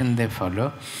meditation, they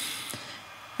follow.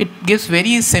 It gives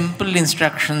very simple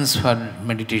instructions for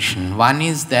meditation. One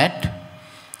is that,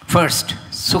 first,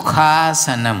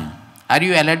 Sukhasanam. Are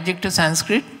you allergic to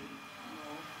Sanskrit?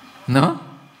 No?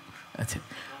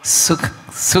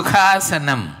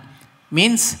 Sukhasanam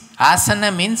means,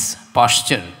 asana means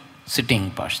posture, sitting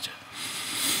posture.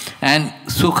 And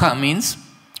Sukha means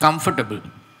comfortable.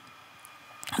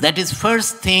 That is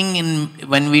first thing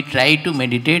when we try to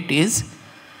meditate is,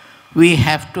 we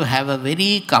have to have a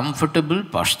very comfortable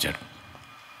posture.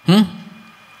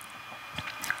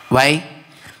 Why?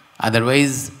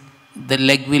 Otherwise, the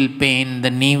leg will pain, the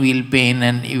knee will pain,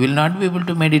 and you will not be able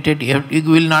to meditate. You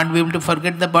will not be able to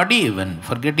forget the body even.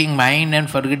 Forgetting mind and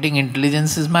forgetting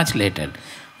intelligence is much later.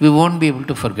 We won't be able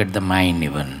to forget the mind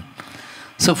even.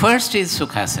 So first is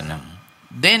Sukhasanam.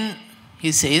 Then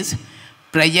he says,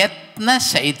 Prayatna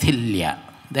Shaithilya.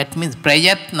 That means,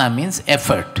 Prayatna means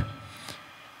effort.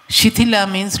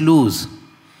 Shithila means loose.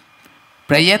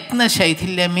 Prayatna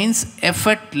Shaithilya means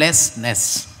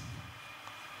effortlessness.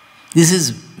 This is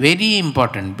very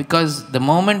important, because the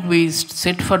moment we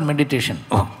sit for meditation,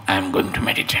 I am going to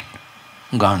meditate,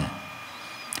 gone.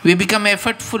 We become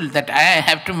effortful that I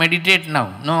have to meditate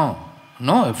now.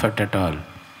 No effort at all.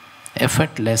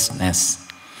 Effortlessness.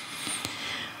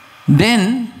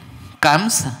 Then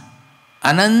comes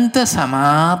Ananta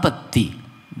Samapatti.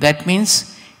 That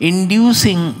means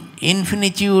inducing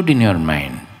infinitude in your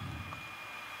mind.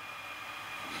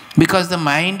 Because the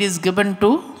mind is given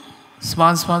to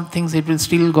small things, it will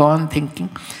still go on thinking.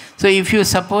 So if you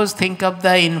suppose think of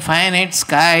the infinite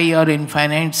sky or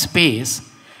infinite space,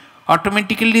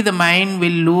 automatically the mind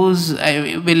will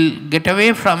get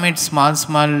away from its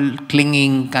small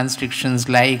clinging constrictions,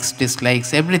 likes,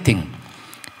 dislikes, everything.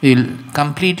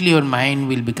 Completely your mind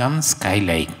will become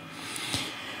sky-like.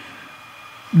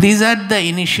 These are the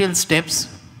initial steps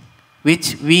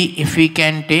which if we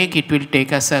can take, it will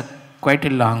take us quite a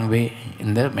long way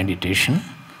in the meditation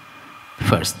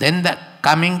first. Then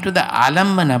coming to the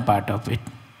alambana part of it.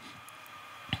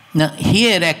 Now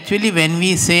here actually when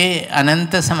we say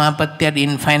Ananta Samapatti or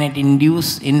infinite,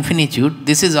 induce infinitude,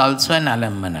 this is also an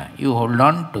alambana. You hold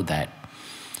on to that.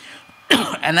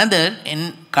 Another,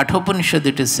 in Kathopanishad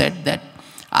it is said that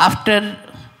after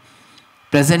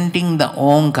presenting the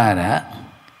Omkara,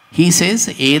 he says,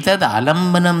 Etad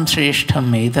alambanam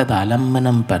shreshtham, etad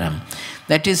alambanam param.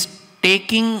 That is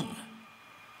taking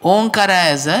Omkara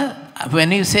as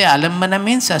when you say alambana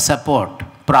means a support,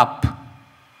 prop.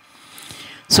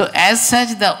 So as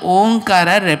such, the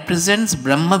Omkara represents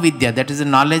Brahma Vidya, that is the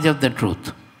knowledge of the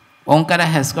truth. Omkara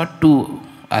has got two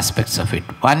aspects of it.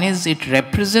 One is it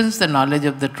represents the knowledge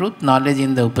of the truth, knowledge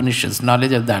in the Upanishads,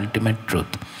 knowledge of the ultimate truth.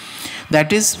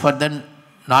 That is for the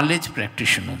knowledge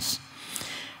practitioners.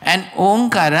 And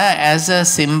Omkara as a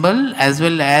symbol as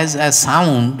well as a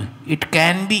sound, it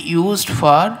can be used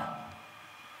for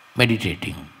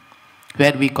meditating.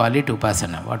 where we call it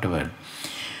upasana, whatever.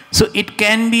 So it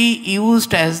can be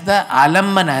used as the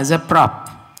alambana, as a prop.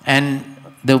 And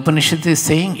the Upanishad is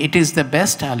saying it is the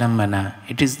best alambana,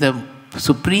 it is the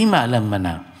supreme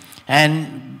alambana.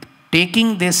 And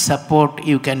taking this support,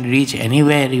 you can reach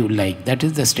anywhere you like. That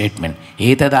is the statement.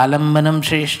 Etad alambanam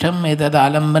shreshtham, etad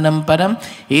alambanam param,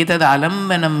 etad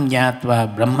alambanam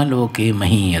jnatva brahmaloke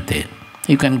mahiyate.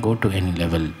 You can go to any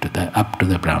level, up to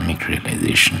the Brahmic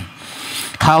realization.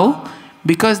 How?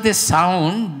 Because this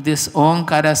sound, this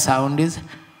Omkara sound is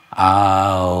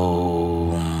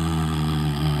Aum.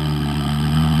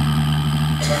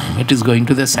 It is going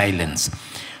to the silence.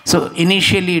 So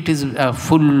initially it is a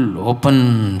full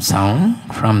open sound.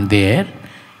 From there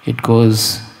it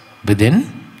goes within.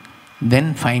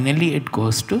 Then finally it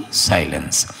goes to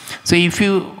silence. So if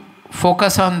you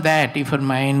focus on that, if your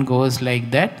mind goes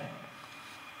like that,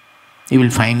 you will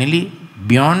finally,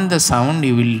 beyond the sound,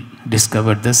 you will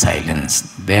discover the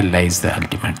silence. There lies the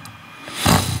ultimate.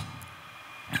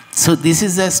 So this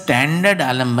is a standard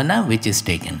alambana which is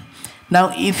taken.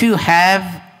 Now if you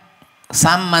have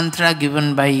some mantra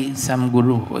given by some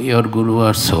guru, your guru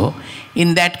or so,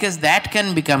 in that case that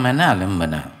can become an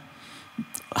alambana.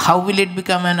 How will it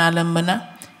become an alambana?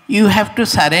 You have to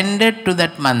surrender to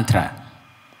that mantra.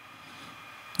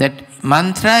 That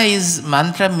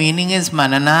mantra meaning is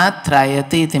mananat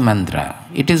trayate iti mantra.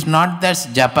 It is not that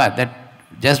japa, that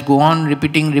just go on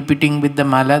repeating with the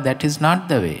mala. That is not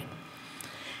the way.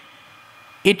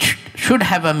 It should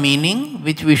have a meaning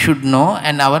which we should know,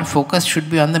 and our focus should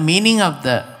be on the meaning of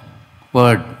the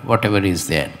word, whatever is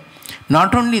there.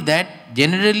 Not only that,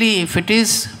 generally if it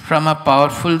is from a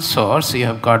powerful source, you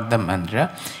have got the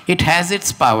mantra, it has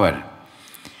its power.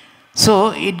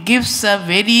 So it gives a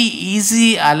very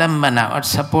easy alambana or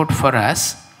support for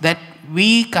us, that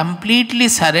we completely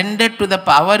surrender to the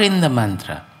power in the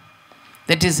mantra.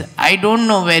 That is, I don't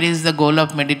know where is the goal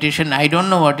of meditation, I don't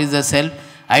know what is the self,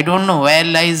 I don't know where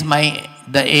lies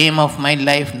the aim of my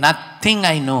life, nothing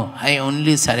I know, I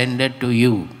only surrender to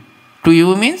you. To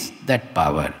you means that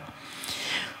power.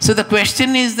 So the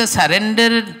question is the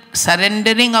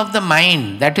surrendering of the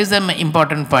mind, that is the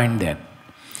important point there.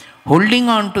 Holding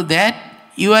on to that,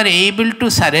 you are able to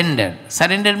surrender.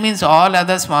 Surrender means all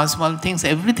other small things,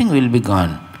 everything will be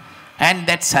gone. And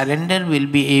that surrender will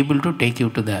be able to take you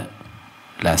to the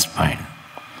last point.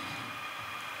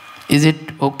 Is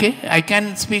it okay? I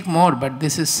can speak more, but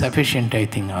this is sufficient, I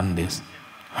think, on this.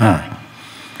 I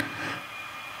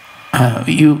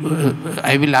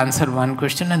will answer one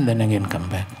question and then again come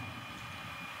back.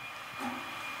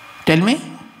 Tell me.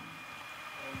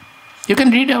 You can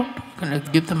read out. You can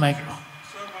give the microphone.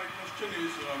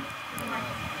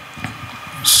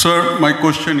 Sir, my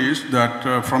question is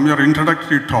that from your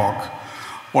introductory talk,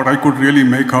 what I could really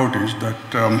make out is that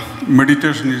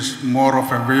meditation is more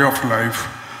of a way of life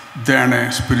than a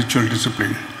spiritual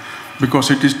discipline, because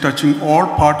it is touching all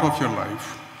part of your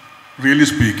life, really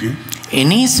speaking.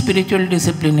 Any spiritual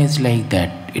discipline is like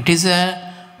that. It is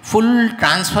a full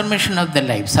transformation of the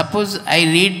life. Suppose I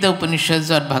read the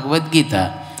Upanishads or Bhagavad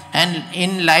Gita, and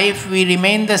in life we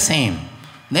remain the same,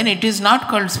 then it is not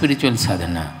called spiritual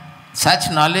sadhana. Such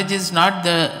knowledge is not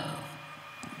the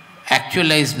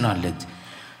actualized knowledge.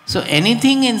 So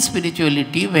anything in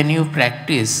spirituality, when you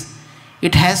practice,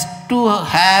 it has to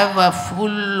have a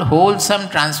full, wholesome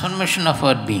transformation of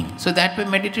our being. So that way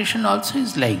meditation also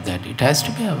is like that. It has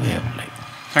to be a way of life.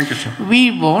 Thank you, sir.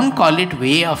 We won't call it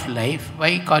way of life.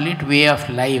 Why call it way of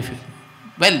life?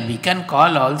 Well, we can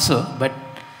call also, but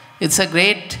it's a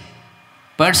great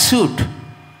pursuit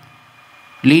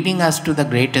leading us to the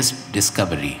greatest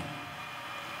discovery.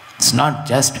 It's not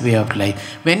just way of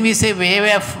life. When we say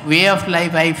way of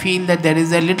life, I feel that there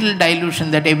is a little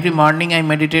dilution, that every morning I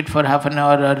meditate for half an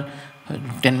hour or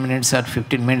 10 minutes or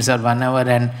 15 minutes or 1 hour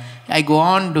and I go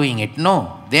on doing it.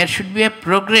 No, there should be a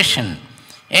progression.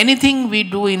 Anything we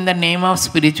do in the name of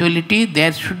spirituality,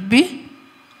 there should be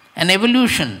an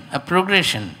evolution, a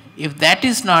progression. If that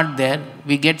is not there,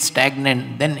 we get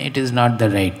stagnant, then it is not the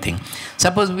right thing.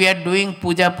 Suppose we are doing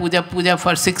puja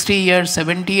for 60 years,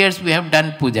 70 years we have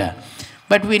done puja.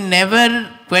 But we never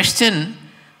question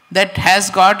that has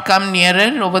God come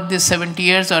nearer over these 70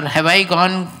 years, or have I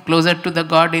gone closer to the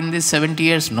God in these 70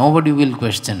 years? Nobody will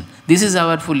question. This is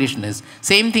our foolishness.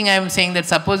 Same thing I am saying, that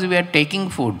suppose we are taking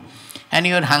food and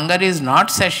your hunger is not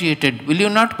satiated, will you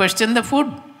not question the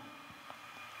food?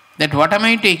 That what am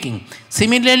I taking?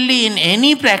 Similarly, in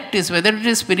any practice, whether it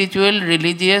is spiritual,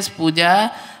 religious,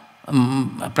 puja,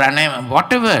 pranayama,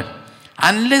 whatever,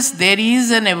 unless there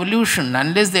is an evolution,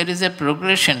 unless there is a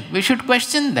progression, we should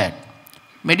question that.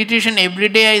 Meditation, every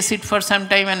day I sit for some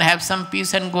time and have some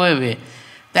peace and go away.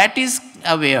 That is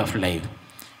a way of life.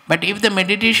 But if the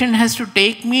meditation has to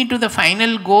take me to the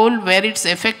final goal where its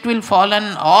effect will fall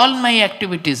on all my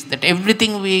activities, that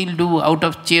everything we will do out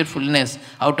of cheerfulness,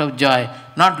 out of joy,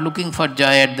 not looking for joy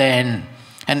at the end.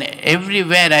 And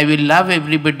everywhere I will love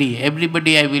everybody,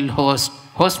 everybody I will host.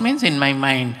 Host means in my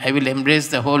mind, I will embrace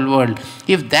the whole world.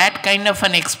 If that kind of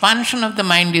an expansion of the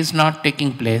mind is not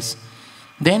taking place,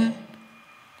 then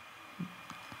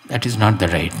that is not the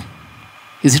right.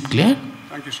 Is it clear?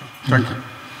 Thank you, sir. Thank you.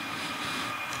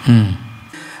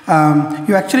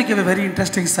 You actually give a very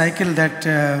interesting cycle that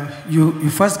you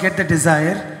first get the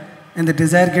desire and the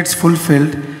desire gets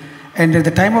fulfilled, and at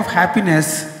the time of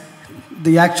happiness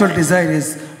the actual desire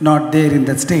is not there in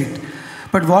that state.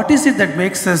 But what is it that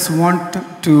makes us want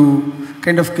to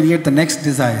kind of create the next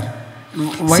desire?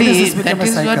 Why does this become that a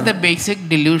is cycle? what the basic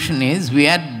delusion is. We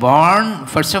are born,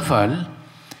 first of all,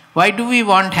 why do we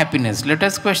want happiness? Let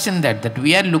us question that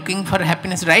we are looking for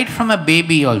happiness right from a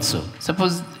baby also.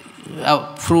 Suppose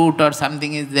a fruit or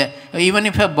something is there, even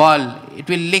if a ball, it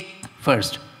will lick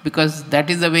first, because that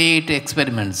is the way it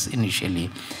experiments initially.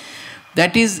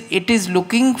 That is, it is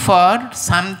looking for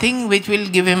something which will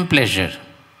give him pleasure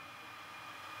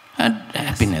and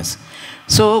happiness.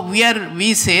 So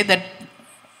we say that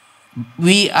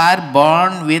we are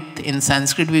born with, in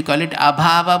Sanskrit we call it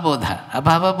abhava bodha.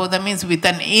 Abhava bodha means with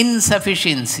an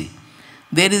insufficiency.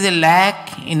 There is a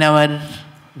lack in our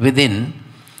within,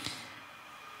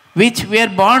 which we are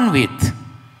born with.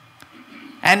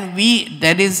 And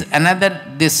there is another,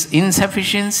 this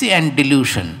insufficiency and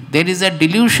delusion. There is a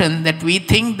delusion that we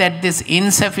think that this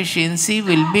insufficiency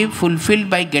will be fulfilled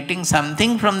by getting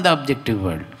something from the objective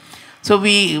world. So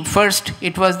first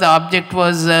it was the object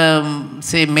was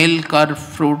say milk or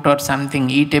fruit or something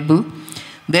eatable.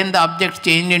 Then the object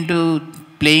changed into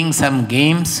playing some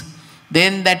games.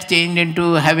 Then that changed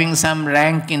into having some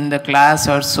rank in the class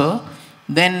or so.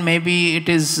 Then maybe it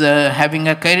is having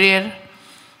a career.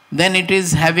 Then it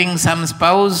is having some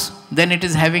spouse. Then it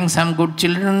is having some good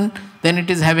children. Then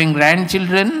it is having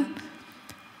grandchildren.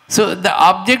 So the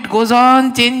object goes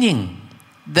on changing.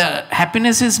 The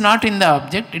happiness is not in the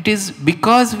object. It is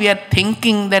because we are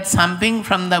thinking that something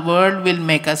from the world will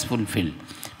make us fulfilled.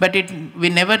 But we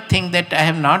never think that I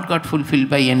have not got fulfilled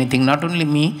by anything. Not only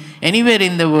me, anywhere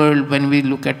in the world when we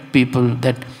look at people,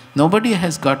 that nobody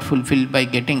has got fulfilled by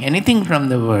getting anything from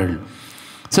the world.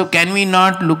 So can we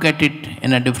not look at it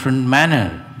in a different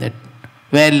manner? That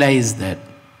where lies that?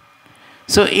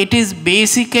 So it is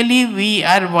basically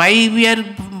why we are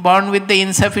born with the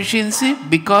insufficiency,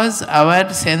 because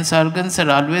our sense organs are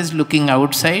always looking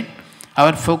outside.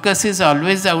 Our focus is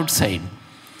always outside.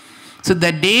 So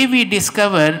the day we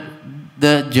discover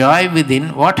the joy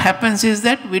within, what happens is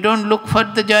that we don't look for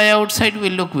the joy outside, we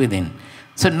look within.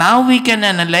 So now we can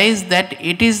analyze that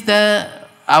it is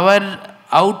our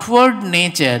outward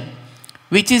nature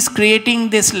which is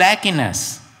creating this lack in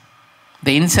us.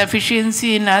 The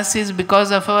insufficiency in us is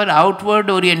because of our outward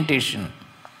orientation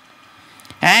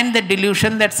and the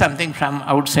delusion that something from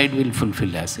outside will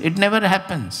fulfill us. It never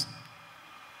happens.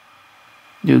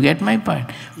 Do you get my point?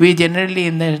 We generally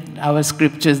in our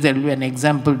scriptures there will be an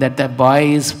example that the boy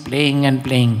is playing and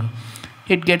playing.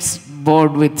 It gets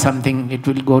bored with something, it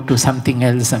will go to something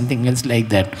else like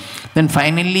that. Then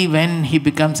finally when he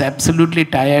becomes absolutely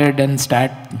tired and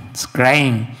starts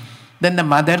crying, then the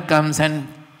mother comes and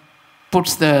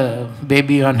puts the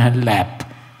baby on her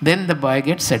lap. Then the boy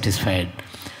gets satisfied.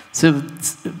 So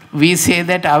we say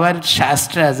that our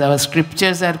shastras, our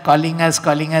scriptures are calling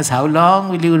us, how long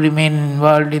will you remain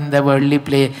involved in the worldly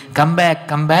play? Come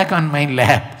back on my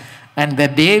lap. And the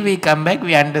day we come back,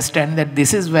 we understand that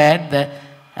this is where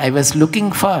I was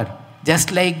looking for.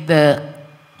 Just like the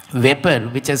vapor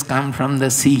which has come from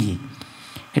the sea.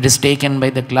 It is taken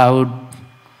by the cloud.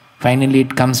 Finally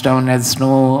it comes down as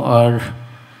snow or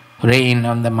rain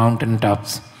on the mountain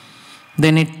tops.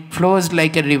 Then it flows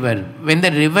like a river. When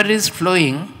the river is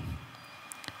flowing,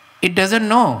 it doesn't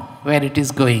know where it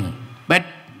is going. But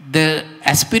the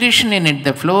aspiration in it,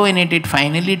 the flow in it, it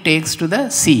finally takes to the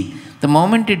sea. The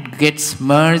moment it gets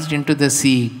merged into the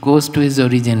sea, goes to its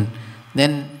origin,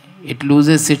 then it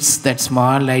loses that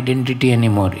small identity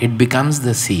anymore. It becomes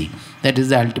the sea. That is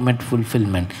the ultimate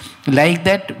fulfillment. Like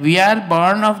that, we are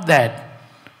born of that.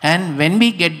 And when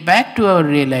we get back to our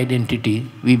real identity,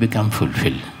 we become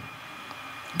fulfilled.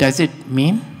 Does it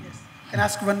mean? Yes. Can I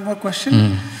ask one more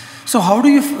question? So how do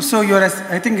you,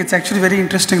 I think it's actually very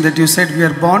interesting that you said we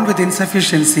are born with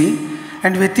insufficiency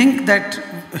and we think that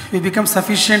we become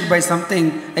sufficient by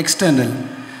something external.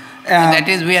 That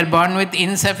is, we are born with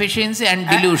insufficiency and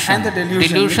delusion. And the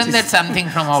delusion. Delusion, that's something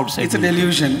from outside. It's a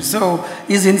delusion. So,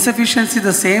 is insufficiency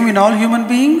the same in all human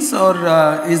beings, or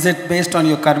is it based on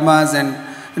your karmas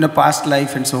and past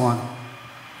life and so on?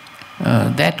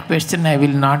 That question I will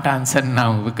not answer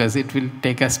now, because it will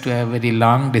take us to a very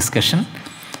long discussion.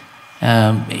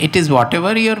 It is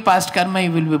whatever your past karma,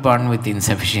 you will be born with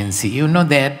insufficiency. You know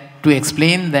that. To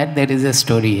explain that, there is a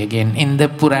story. Again, in the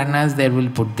Puranas, there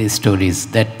will put these stories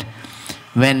that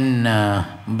when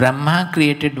Brahma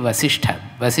created Vasishtha,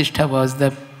 Vasishtha was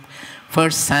the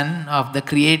first son of the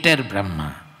creator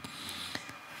Brahma.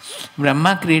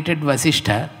 Brahma created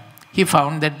Vasishtha. He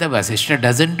found that the Vasishtha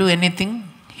doesn't do anything.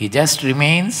 He just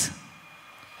remains,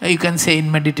 you can say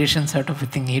in meditation sort of a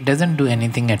thing, he doesn't do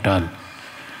anything at all.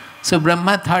 So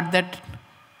Brahma thought that,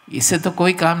 isse to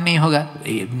koi kaam nahi hoga.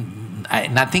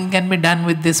 Nothing can be done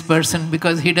with this person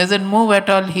because he doesn't move at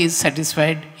all. He is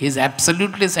satisfied. He is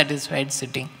absolutely satisfied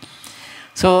sitting.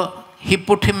 So he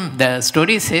put him, the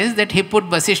story says that he put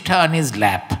Vasishtha on his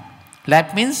lap.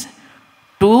 Lap means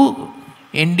to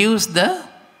induce the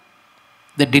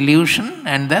delusion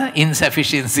and the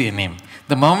insufficiency in him.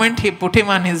 The moment he put him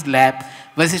on his lap,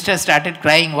 Vasishtha started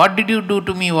crying, "What did you do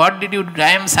to me? What did you do?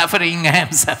 I am suffering, I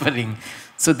am suffering."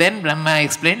 So then Brahma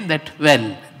explained that,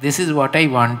 well, this is what I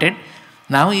wanted.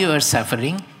 Now you are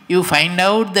suffering. You find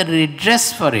out the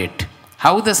redress for it,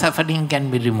 how the suffering can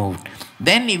be removed.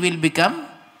 Then you will become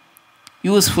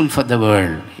useful for the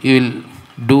world. You will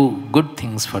do good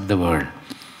things for the world.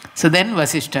 So then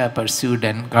Vasishtha pursued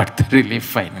and got the relief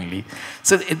finally.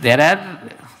 So there are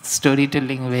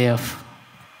storytelling way of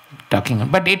talking,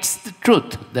 but it's the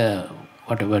truth,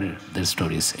 whatever the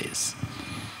story says.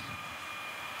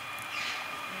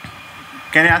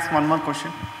 Can I ask one more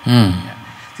question? Yeah.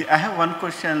 See, I have one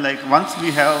question. Like once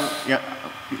we have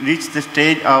reached the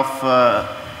stage of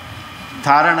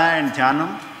dharana and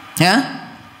dhyanam,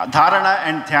 dharana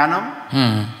and dhyanam,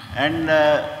 and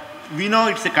we know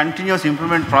it's a continuous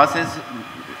improvement process.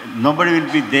 Nobody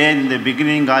will be there in the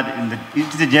beginning or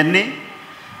it's a journey.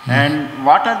 And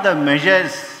what are the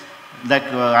measures that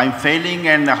I'm failing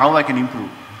and how I can improve?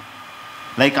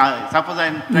 Like suppose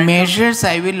I'm trying measures,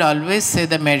 I will always say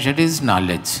the measure is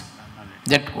knowledge.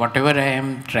 That whatever I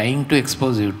am trying to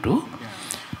expose you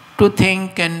to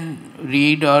think and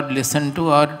read or listen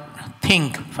to or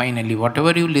think finally.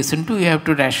 Whatever you listen to, you have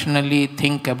to rationally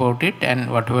think about it,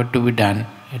 and whatever to be done,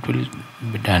 it will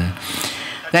be done.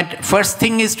 That first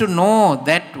thing is to know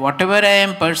that whatever I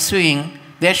am pursuing,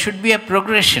 there should be a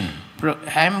progression.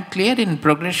 I am clear in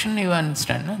progression, you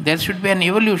understand. No? There should be an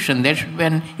evolution, there should be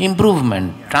an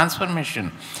improvement,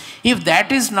 transformation. If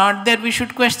that is not there, we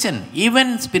should question.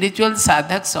 Even spiritual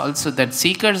sadhaks also, that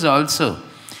seekers also,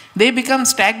 they become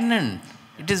stagnant.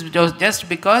 It is just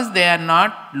because they are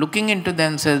not looking into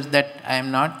themselves that I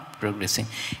am not progressing.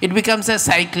 It becomes a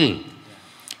cycle.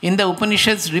 In the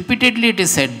Upanishads, repeatedly it is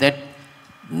said that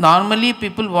normally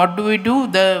people, what do?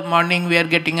 The morning we are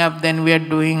getting up, then we are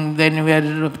doing, then we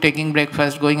are taking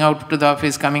breakfast, going out to the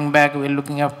office, coming back, we are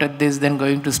looking after this, then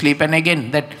going to sleep. And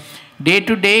again, that day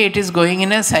to day it is going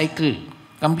in a cycle,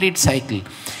 complete cycle.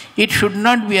 It should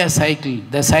not be a cycle.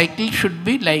 The cycle should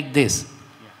be like this.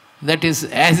 That is,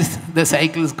 as the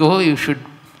cycles go, you should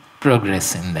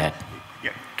progress in that.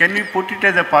 Yeah. Can we put it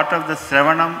as a part of the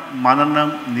Sravanam,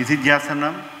 Mananam,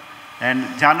 Nididhyasanam, and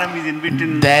Jhanam is in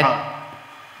between?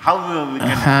 How we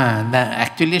can...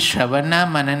 Actually,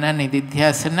 Shravana, Manana,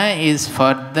 Nididhyasana is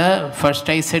for the, first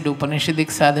I said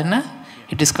Upanishadic sadhana,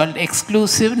 it is called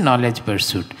exclusive knowledge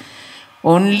pursuit.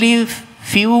 Only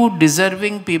few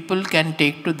deserving people can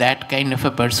take to that kind of a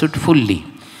pursuit fully.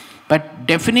 But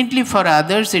definitely for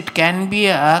others, it can be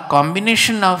a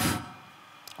combination of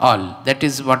all. That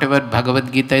is whatever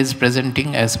Bhagavad Gita is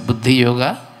presenting as Buddhi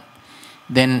Yoga,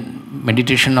 then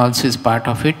meditation also is part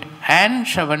of it. And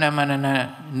Shravana,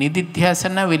 Manana,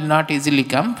 Nididhyasana will not easily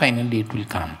come, finally it will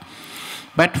come.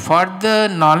 But for the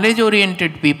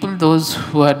knowledge-oriented people, those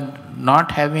who are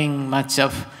not having much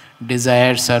of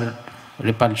desires or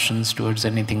repulsions towards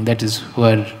anything, that is, who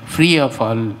are free of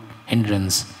all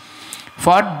hindrance,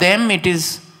 for them it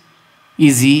is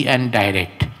easy and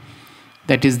direct.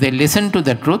 That is, they listen to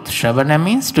the truth. Shravana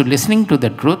means to listening to the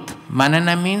truth.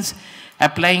 Manana means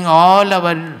applying all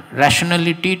our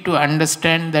rationality to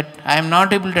understand that I am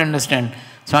not able to understand.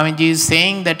 Swamiji is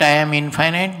saying that I am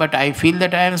infinite, but I feel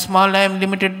that I am small, I am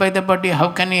limited by the body. How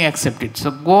can you accept it?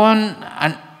 So go on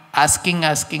asking,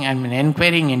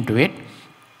 inquiring into it.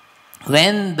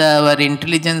 When our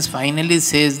intelligence finally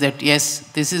says that yes,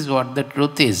 this is what the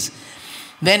truth is,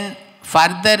 then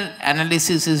further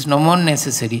analysis is no more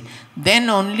necessary. Then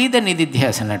only the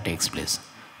Nididhyasana takes place.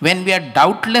 When we are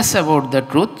doubtless about the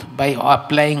truth by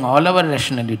applying all our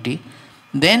rationality,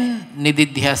 then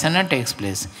nididhyasana takes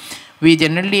place. We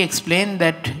generally explain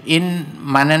that in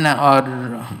manana, or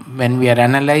when we are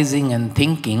analyzing and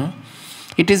thinking,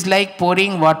 it is like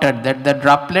pouring water, that the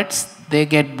droplets, they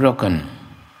get broken.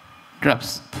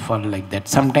 Drops fall like that.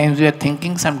 Sometimes we are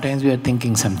thinking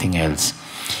something else.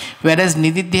 Whereas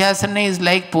nididhyasana is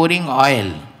like pouring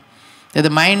oil. That the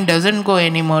mind doesn't go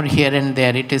anymore here and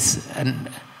there. It is an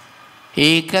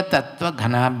eka tattva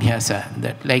ghanabhyasa,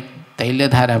 that like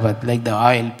Tailadharavat, like the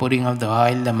oil, pouring of the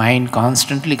oil, the mind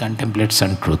constantly contemplates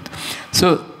on truth.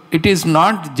 So it is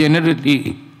not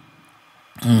generally,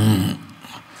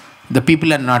 the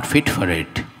people are not fit for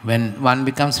it. When one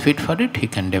becomes fit for it, he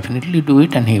can definitely do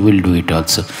it, and he will do it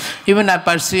also. Even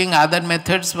pursuing other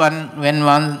methods, when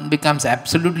one becomes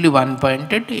absolutely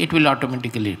one-pointed, it will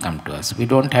automatically come to us. We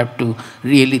don't have to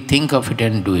really think of it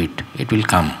and do it. It will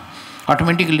come.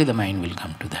 Automatically the mind will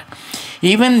come to that.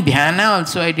 Even dhyana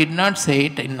also, I did not say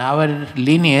it, in our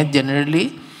lineage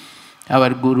generally, our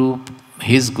guru,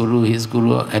 his guru,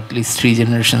 at least 3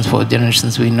 generations, 4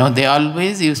 generations we know, they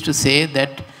always used to say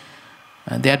that,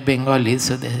 they are Bengalis,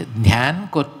 so they dhyan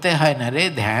korte hai na re,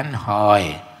 dhyan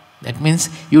hoy. That means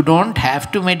you don't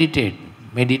have to meditate.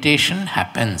 Meditation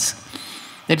happens.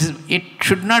 That is, it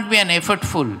should not be an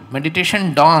effortful.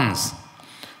 Meditation dawns.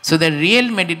 So the real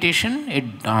meditation,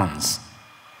 it dawns.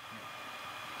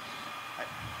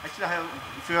 Actually, I have,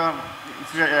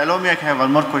 if you allow me, I have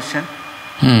one more question.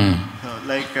 So,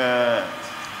 like,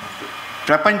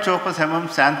 Prapanchopasamam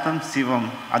Santam Sivam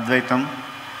Advaitam,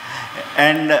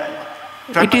 and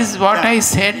it is what I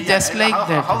said, just like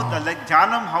that. Like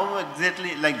jhanam, how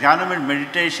exactly, like jhanam and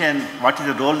meditation, what is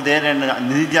the role there, and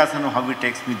nididhyasana, how it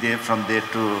takes me there, from there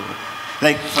to,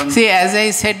 like from... See, as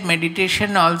I said,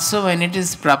 meditation also, when it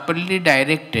is properly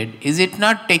directed, is it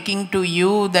not taking to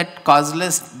you that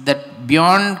causeless, that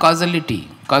beyond causality,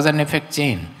 cause and effect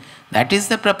chain? That is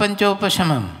the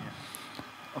prapanchopashamam.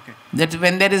 Okay. That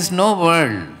when there is no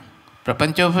world,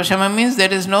 prapanchopashamam means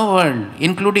there is no world,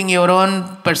 including your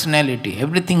own personality,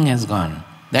 everything has gone.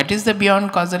 That is the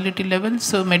beyond causality level,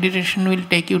 so meditation will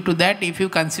take you to that if you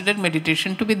consider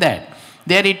meditation to be that.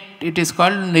 There it is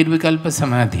called nirvikalpa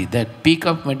samadhi, that peak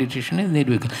of meditation is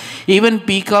nirvikalpa. Even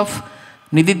peak of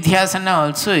nididhyasana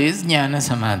also is jnana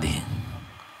samadhi.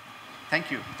 Thank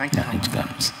you. Thank you. It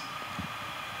comes.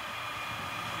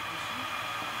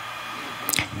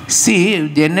 See,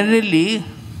 generally,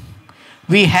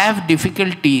 we have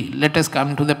difficulty, let us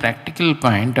come to the practical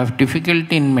point of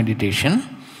difficulty in meditation,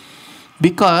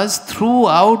 because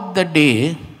throughout the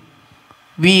day,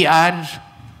 we are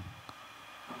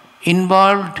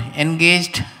involved,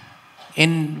 engaged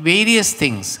in various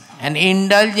things, and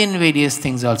indulge in various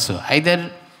things also,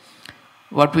 either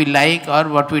what we like or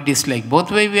what we dislike.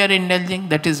 Both ways we are indulging,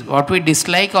 that is, what we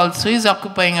dislike also is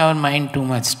occupying our mind too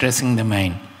much, stressing the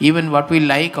mind. Even what we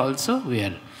like also we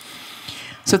are.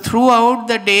 So throughout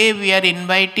the day we are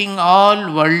inviting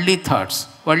all worldly thoughts.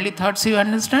 Worldly thoughts, you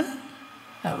understand?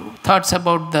 Thoughts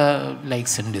about the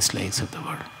likes and dislikes of the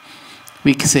world.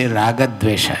 We say raga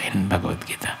dvesha in Bhagavad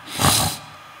Gita.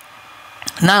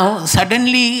 Now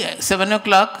suddenly 7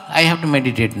 o'clock, I have to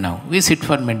meditate now. We sit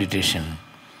for meditation.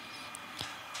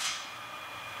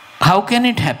 How can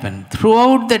it happen?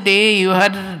 Throughout the day you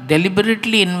are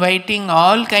deliberately inviting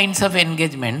all kinds of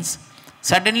engagements.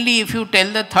 Suddenly if you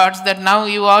tell the thoughts that now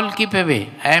you all keep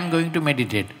away, I am going to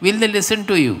meditate, will they listen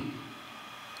to you?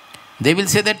 They will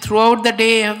say that throughout the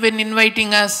day you have been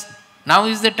inviting us. Now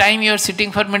is the time you are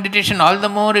sitting for meditation. All the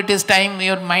more it is time,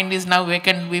 your mind is now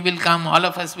vacant, we will come, all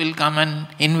of us will come and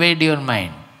invade your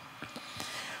mind.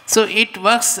 So it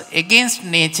works against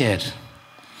nature.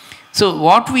 So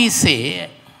what we say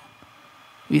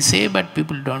but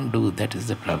people don't do, that is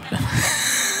the problem.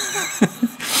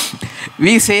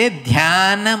 We say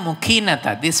dhyana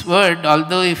mukhinata. This word,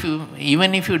 although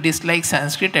even if you dislike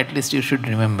Sanskrit, at least you should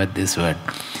remember this word.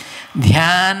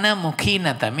 Dhyana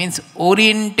mukhinata means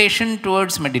orientation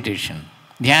towards meditation.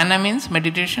 Dhyana means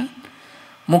meditation.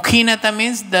 Mukhinata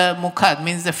means the mukha,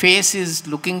 means the face is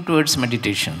looking towards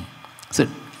meditation. So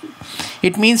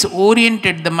it means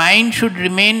oriented. The mind should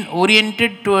remain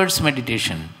oriented towards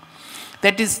meditation.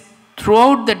 That is,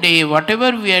 throughout the day,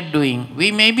 whatever we are doing,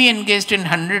 we may be engaged in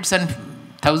hundreds and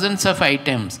thousands of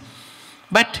items,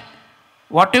 but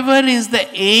whatever is the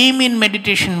aim in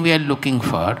meditation we are looking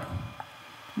for,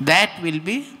 that will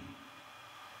be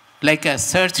like a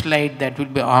searchlight that will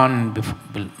be on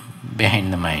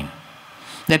behind the mind,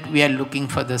 that we are looking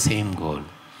for the same goal.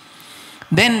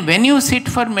 Then when you sit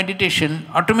for meditation,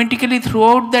 automatically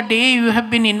throughout the day you have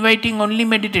been inviting only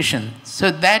meditation.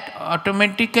 So that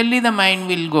automatically the mind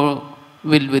will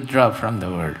withdraw from the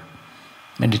world.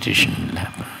 Meditation will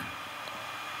happen.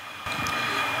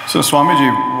 So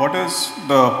Swamiji, what is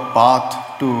the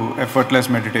path to effortless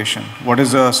meditation? What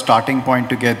is the starting point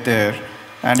to get there?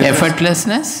 And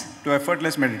Effortlessness? To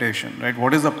effortless meditation, right?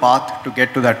 What is the path to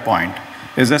get to that point?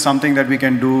 Is there something that we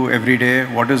can do every day?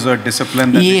 What is the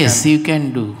discipline that Yes, you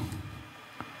can do.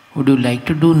 Would you like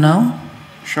to do now?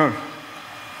 Sure.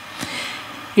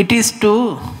 It is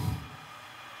to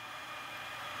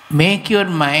make your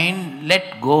mind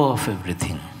let go of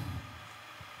everything.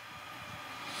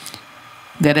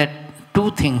 There are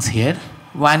two things here.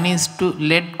 One is to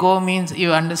let go means,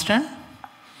 you understand?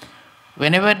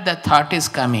 Whenever the thought is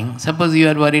coming, suppose you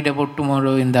are worried about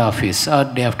tomorrow in the office or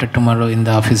day after tomorrow in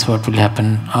the office what will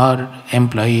happen, or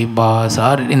employee, boss,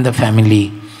 or in the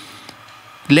family.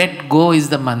 Let go is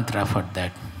the mantra for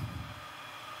that.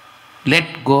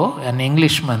 Let go, an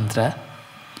English mantra,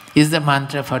 is the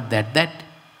mantra for that. That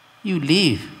you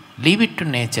leave it to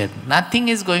nature. Nothing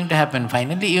is going to happen.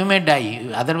 Finally you may die.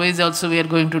 Otherwise also we are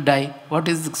going to die. What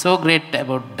is so great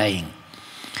about dying?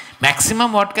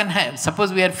 Maximum what can happen?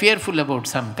 Suppose we are fearful about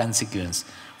some consequence.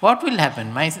 What will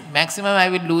happen? Maximum I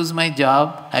will lose my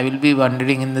job, I will be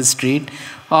wandering in the street,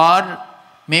 or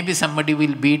maybe somebody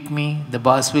will beat me, the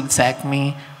boss will sack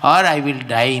me, or I will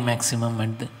die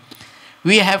maximum.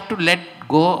 We have to let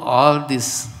go all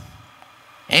this.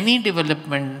 Any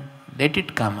development, let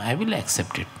it come, I will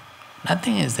accept it.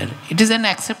 Nothing is there. It is an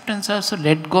acceptance also.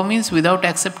 Let go means without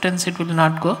acceptance it will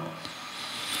not go.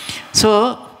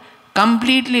 So,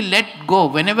 completely let go.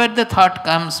 Whenever the thought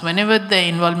comes, whenever the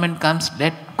involvement comes,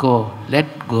 let go,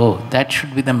 let go. That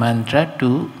should be the mantra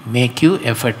to make you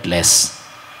effortless.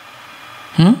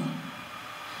 In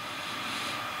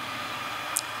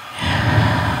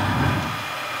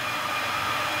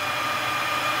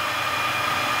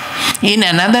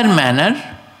another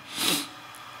manner,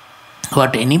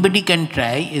 what anybody can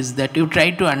try is that you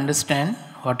try to understand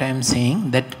what I am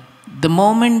saying, that the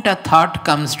moment a thought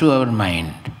comes to our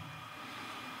mind,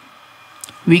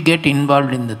 we get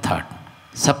involved in the thought.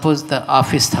 Suppose the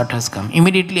office thought has come.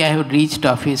 Immediately I have reached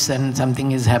office and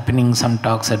something is happening, some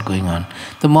talks are going on.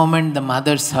 The moment the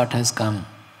mother's thought has come,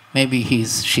 maybe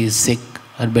she is sick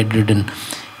or bedridden,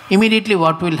 immediately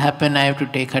what will happen? I have to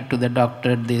take her to the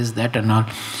doctor, this, that and all.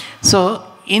 So,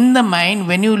 in the mind,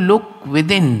 when you look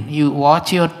within, you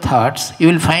watch your thoughts, you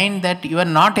will find that you are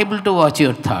not able to watch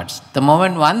your thoughts. The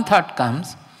moment one thought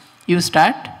comes, you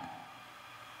start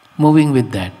moving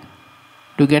with that.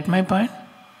 Do you get my point?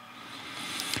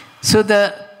 So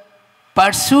the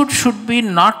pursuit should be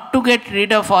not to get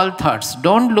rid of all thoughts.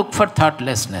 Don't look for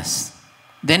thoughtlessness.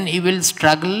 Then you will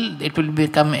struggle, it will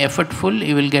become effortful,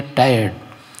 you will get tired.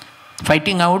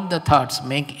 Fighting out the thoughts,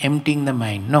 emptying the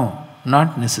mind. No,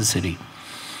 not necessary.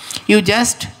 You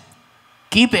just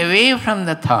keep away from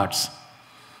the thoughts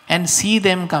and see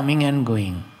them coming and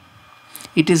going.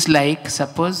 It is like,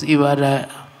 suppose you are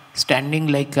standing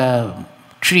like a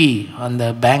tree on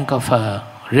the bank of a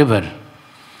river.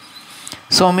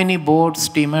 So many boats,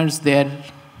 steamers, they are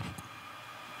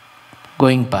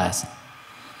going past.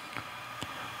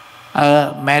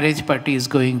 A marriage party is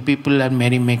going, people are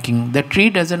merrymaking. The tree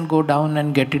doesn't go down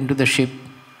and get into the ship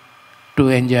to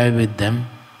enjoy with them,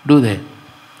 do they?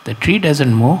 The tree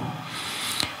doesn't move.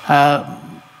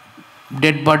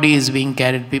 Dead body is being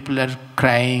carried, people are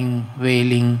crying,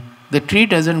 wailing. The tree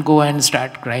doesn't go and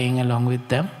start crying along with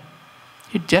them.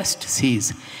 It just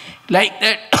sees. Like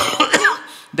that,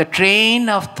 the train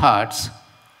of thoughts,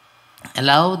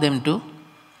 allow them to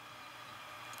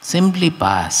simply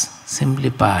pass.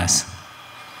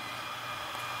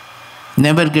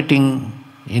 Never getting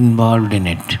involved in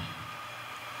it.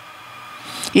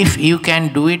 If you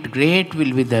can do it, great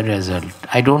will be the result.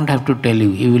 I don't have to tell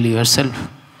you, you will yourself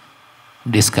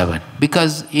discover.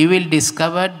 Because you will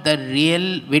discover the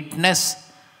real witness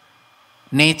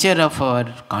nature of our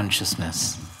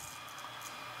consciousness.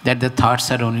 That the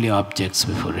thoughts are only objects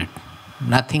before it.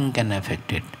 Nothing can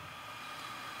affect it.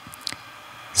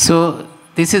 So,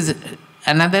 this is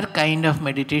another kind of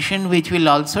meditation which will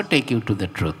also take you to the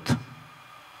truth.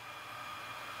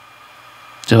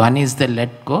 So, one is the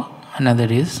let go, another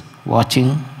is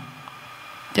watching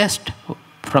just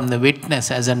from the witness,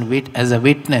 as a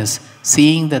witness,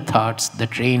 seeing the thoughts, the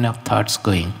train of thoughts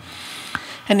going.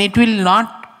 And it will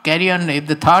not carry on,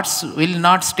 the thoughts will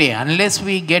not stay. Unless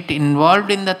we get involved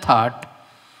in the thought,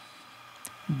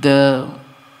 the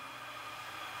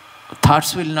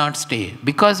thoughts will not stay.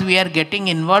 Because we are getting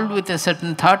involved with a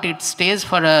certain thought, it stays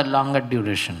for a longer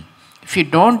duration. If you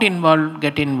don't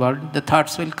get involved, the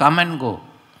thoughts will come and go.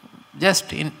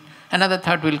 Just in another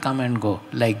thought will come and go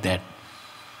like that.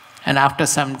 And after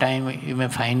some time, you may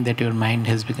find that your mind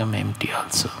has become empty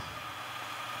also.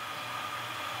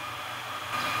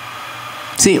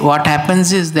 See, what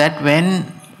happens is that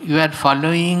when you are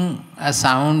following a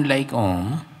sound like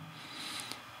Om,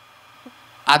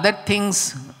 other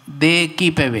things, they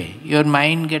keep away. Your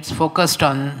mind gets focused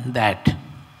on that.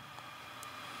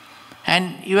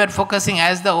 And you are focusing,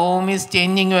 as the Om is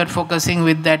changing, you are focusing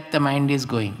with that, the mind is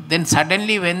going. Then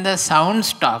suddenly when the sound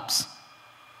stops,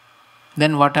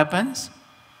 then what happens?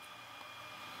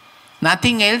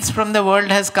 Nothing else from the world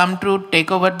has come to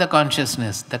take over the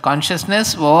consciousness. The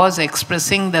consciousness was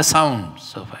expressing the sound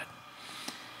so far.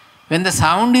 When the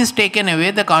sound is taken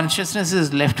away, the consciousness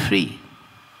is left free.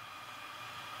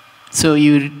 So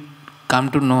you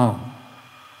come to know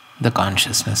the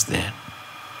consciousness there.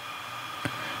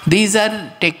 These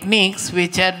are techniques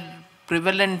which are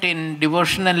prevalent in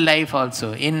devotional life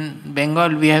also. In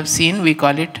Bengal we have seen, we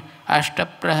call it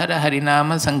Ashtaprahara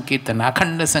Harinama Sankirtana,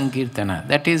 Akhanda Sankirtana.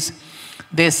 That is,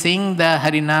 they sing the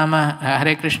Harinama,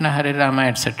 Hare Krishna, Hare Rama,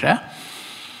 etc.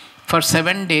 for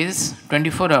 7 days,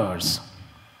 24 hours.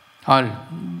 All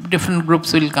different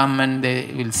groups will come and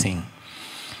they will sing.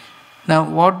 Now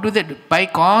what do they do? By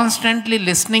constantly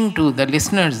listening to the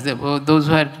listeners, those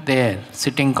who are there,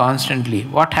 sitting constantly,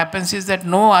 what happens is that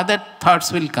no other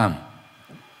thoughts will come.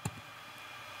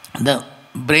 The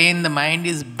brain, the mind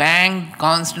is banged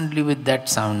constantly with that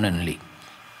sound only.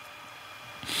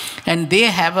 And they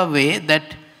have a way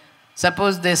that,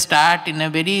 suppose they start in a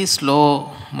very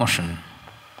slow motion,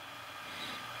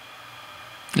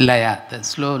 laya, the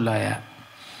slow laya,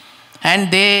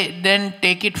 and they then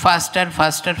take it faster,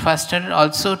 faster, faster,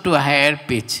 also to a higher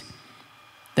pitch,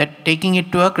 that taking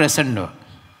it to a crescendo.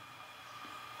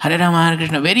 Hare Rama, Hare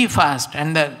Krishna, very fast,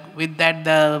 and with that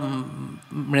the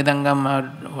mridangam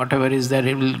or whatever is there,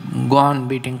 it will go on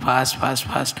beating fast, fast,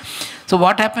 fast. So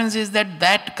what happens is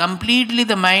that completely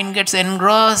the mind gets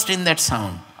engrossed in that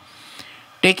sound.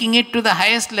 Taking it to the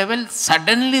highest level,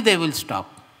 suddenly they will stop.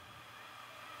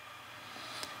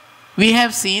 We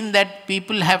have seen that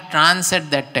people have trance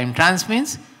at that time. Trance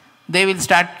means they will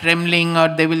start trembling, or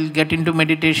they will get into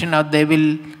meditation, or they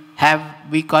will have,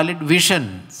 we call it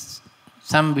visions.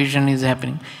 Some vision is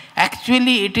happening.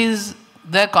 Actually it is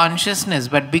the consciousness,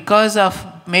 but because of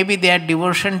maybe their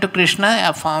devotion to Krishna,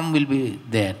 a form will be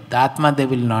there. The Atma they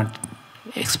will not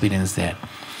experience there.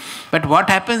 But what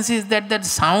happens is that that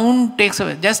sound takes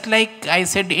away, just like I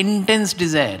said, intense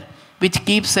desire, which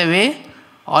keeps away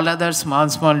all other small,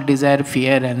 small desire,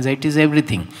 fear, anxieties,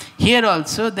 everything. Here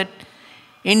also that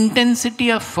intensity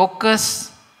of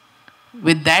focus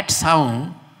with that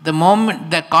sound, the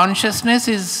moment the consciousness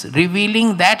is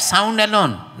revealing that sound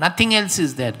alone, nothing else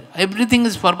is there. Everything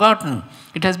is forgotten.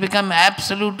 It has become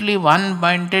absolutely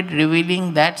one-pointed,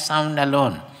 revealing that sound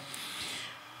alone.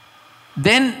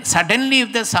 Then suddenly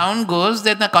if the sound goes,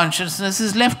 then the consciousness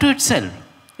is left to itself.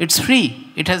 It's free.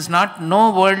 It has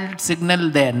no world signal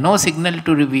there, no signal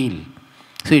to reveal.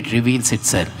 So it reveals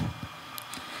itself.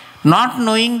 Not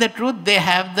knowing the truth, they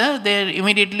have there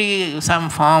immediately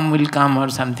some form will come or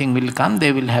something will come,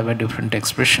 they will have a different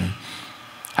expression.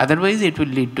 Otherwise it will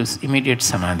lead to immediate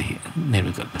samadhi,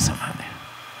 nirvikalpa samadhi.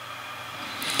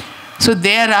 So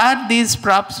there are these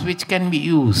props which can be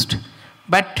used.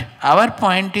 But our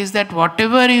point is that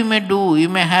whatever you may do, you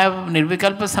may have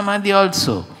nirvikalpa samadhi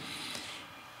also.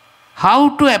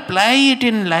 How to apply it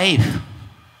in life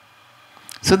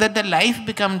so that the life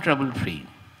become trouble-free?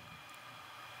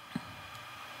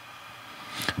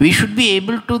 We should be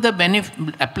able to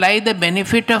apply the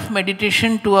benefit of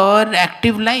meditation to our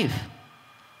active life,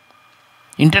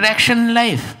 interaction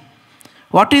life.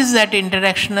 What is that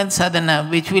interactional sadhana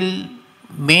which will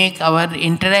make our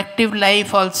interactive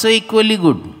life also equally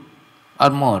good or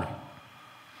more?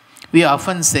 We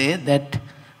often say that,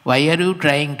 why are you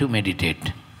trying to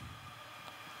meditate?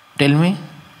 Tell me.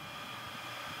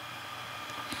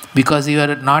 Because you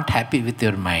are not happy with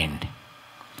your mind.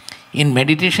 In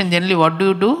meditation, generally what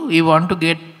do? You want to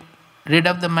get rid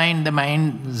of the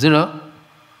mind zero,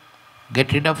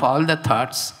 get rid of all the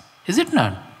thoughts. Is it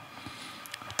not?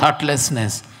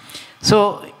 Thoughtlessness.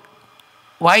 So,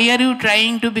 why are you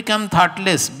trying to become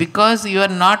thoughtless? Because you are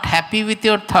not happy with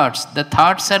your thoughts. The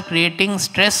thoughts are creating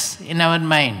stress in our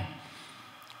mind.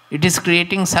 It is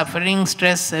creating suffering,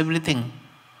 stress, everything.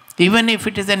 Even if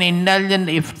it is an indulgent,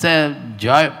 if it's a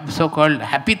joy, so-called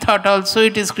happy thought also,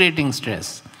 it is creating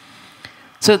stress.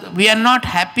 So we are not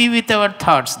happy with our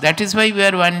thoughts. That is why we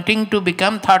are wanting to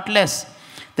become thoughtless.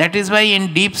 That is why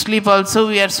in deep sleep also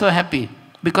we are so happy,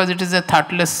 because it is a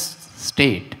thoughtless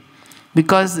state.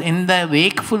 Because in the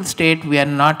wakeful state, we are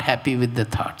not happy with the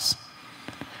thoughts.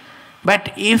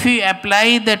 But if we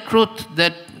apply the truth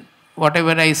that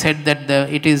whatever I said, that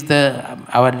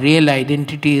our real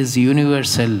identity is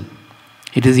universal.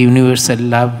 It is universal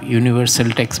love,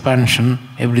 universal expansion,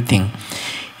 everything.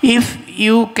 If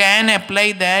you can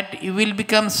apply that, you will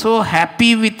become so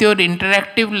happy with your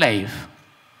interactive life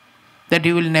that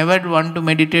you will never want to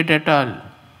meditate at all.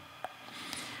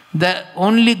 The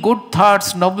only good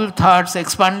thoughts, noble thoughts,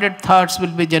 expanded thoughts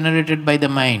will be generated by the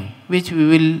mind, which we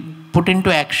will put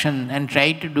into action and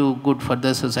try to do good for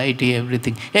the society,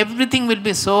 everything. Everything will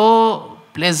be so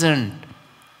pleasant.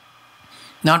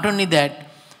 Not only that,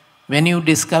 when you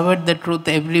discover the truth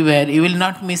everywhere, you will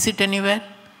not miss it anywhere.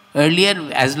 Earlier,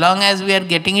 as long as we are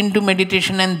getting into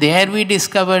meditation and there we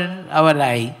discover our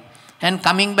I, and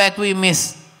coming back we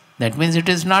miss. That means it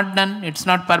is not done, it's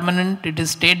not permanent, it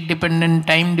is state dependent,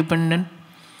 time dependent.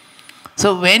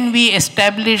 So when we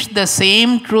establish the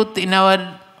same truth in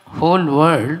our whole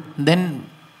world, then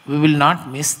we will not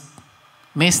miss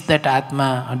that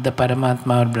Atma or the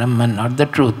Paramatma or Brahman or the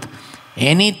truth,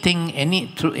 anything,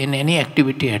 in any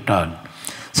activity at all.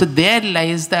 So there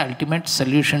lies the ultimate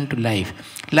solution to life.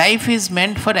 Life is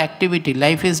meant for activity,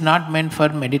 life is not meant for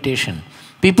meditation.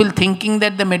 People thinking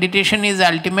that the meditation is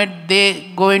ultimate,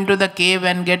 they go into the cave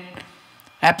and get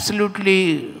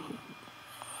absolutely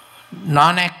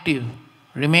non-active,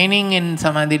 remaining in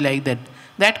samadhi like that.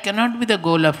 That cannot be the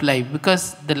goal of life,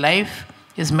 because the life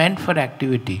is meant for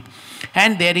activity.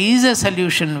 And there is a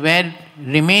solution where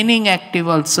remaining active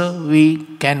also we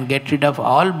can get rid of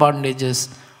all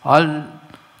bondages, all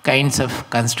kinds of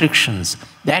constrictions.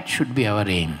 That should be our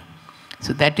aim.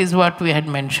 So that is what we had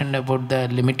mentioned about the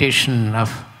limitation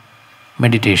of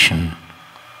meditation.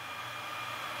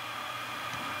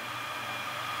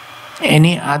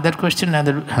 Any other question?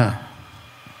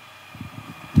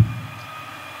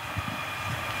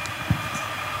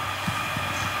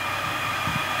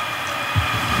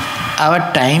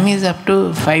 Our time is up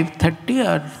to 5:30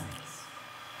 or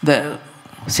the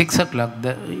 6 o'clock.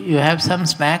 You have some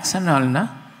snacks and all, no?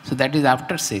 So that is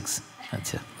after 6.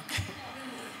 Achha.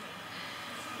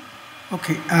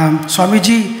 Okay,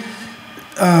 Swamiji,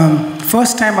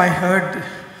 first time I heard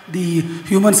the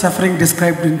human suffering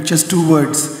described in just 2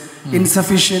 words,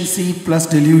 insufficiency plus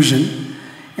delusion.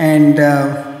 And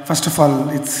first of all,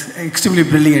 it's extremely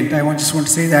brilliant. I just want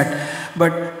to say that.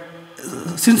 But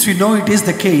since we know it is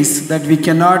the case that we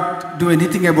cannot do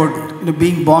anything about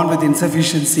being born with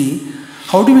insufficiency,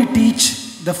 how do we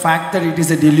teach the fact that it is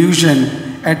a delusion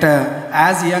at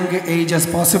as young age as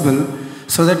possible,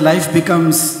 so that life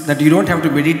becomes, that you don't have to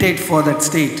meditate for that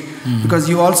state? Because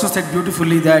you also said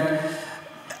beautifully that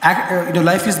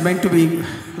life is meant to be,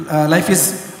 life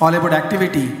is all about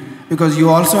activity, because you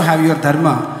also have your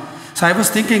dharma. So I was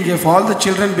thinking, if all the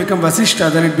children become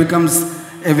Vasishtha, then it becomes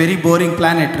a very boring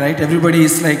planet, right? Everybody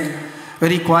is like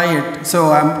very quiet.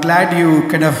 So I'm glad you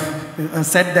kind of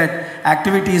said that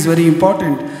activity is very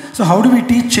important. So how do we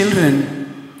teach children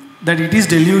that it is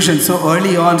delusion so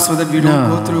early on, so that we don't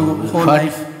go through whole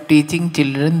life? For teaching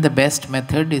children, the best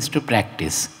method is to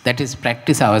practice. That is,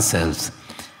 practice ourselves.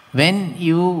 When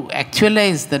you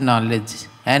actualize the knowledge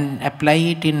and apply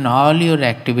it in all your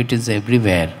activities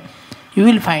everywhere, you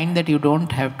will find that you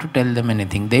don't have to tell them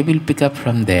anything. They will pick up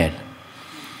from there.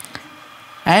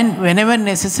 And whenever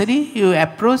necessary, you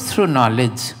approach through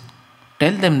knowledge.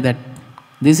 Tell them that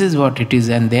this is what it is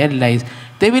and there lies.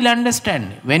 They will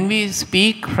understand. When we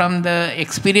speak from the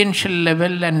experiential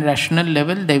level and rational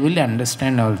level, they will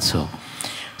understand also.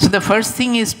 So the first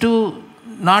thing is to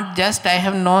not just I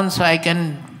have known so I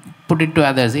can put it to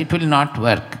others. It will not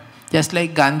work. Just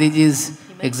like Gandhiji's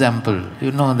example.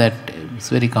 You know that it's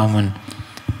very common.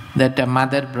 That a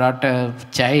mother brought a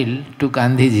child to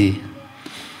Gandhiji,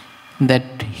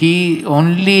 that he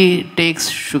only takes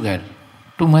sugar,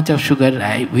 too much of sugar.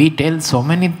 We tell so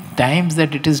many times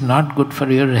that it is not good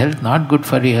for your health, not good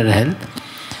for your health,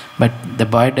 but the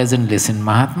boy doesn't listen.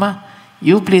 Mahatma,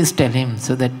 you please tell him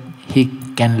so that he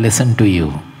can listen to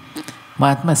you.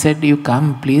 Mahatma said, you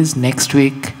come please next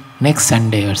week, next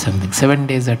Sunday or something, 7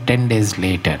 days or 10 days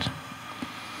later.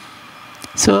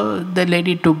 So the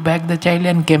lady took back the child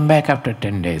and came back after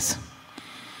 10 days.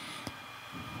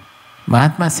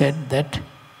 Mahatma said that,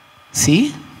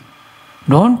 see,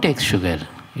 don't take sugar.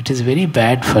 It is very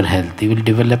bad for health. You will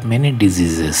develop many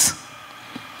diseases.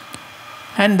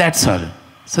 And that's all.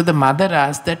 So the mother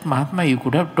asked that, Mahatma, you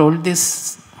could have told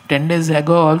this 10 days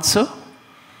ago also.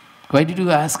 Why did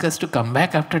you ask us to come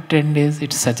back after 10 days?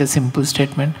 It's such a simple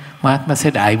statement. Mahatma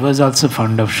said, I was also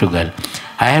fond of sugar.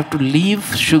 I have to leave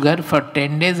sugar for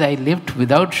 10 days. I lived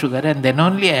without sugar and then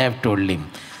only I have told him.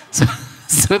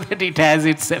 so that it has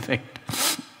its effect.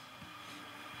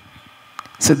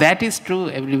 So that is true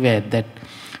everywhere, that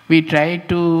we try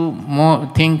to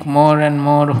think more and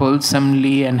more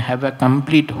wholesomely and have a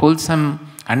complete wholesome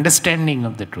understanding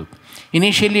of the truth.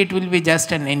 Initially it will be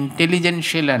just an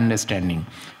intelligential understanding.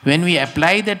 When we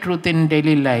apply the truth in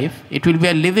daily life, it will be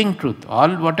a living truth. All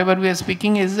whatever we are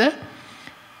speaking is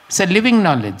it's a living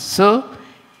knowledge. So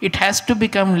it has to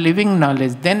become living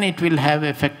knowledge, then it will have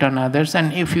effect on others,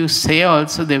 and if you say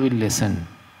also, they will listen.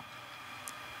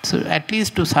 So at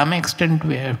least to some extent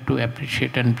we have to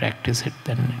appreciate and practice it,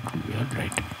 then it will be all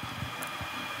right.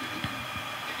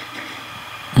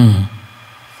 How do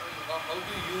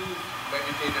you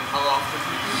meditate and how often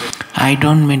do you meditate? I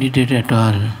don't meditate at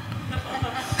all.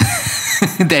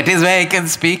 That is why I can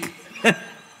speak.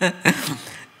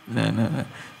 No.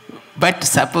 But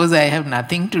suppose I have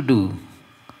nothing to do,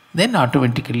 then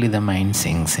automatically the mind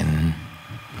sinks in.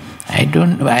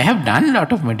 I have done a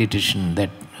lot of meditation,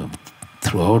 that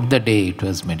throughout the day it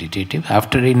was meditative.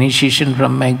 After initiation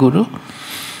from my guru,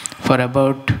 for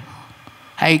about,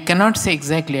 I cannot say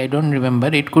exactly, I don't remember,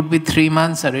 it could be 3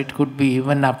 months or it could be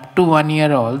even up to 1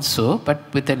 year also, but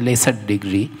with a lesser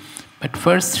degree. But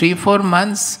first 3-4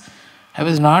 months, I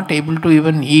was not able to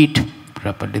even eat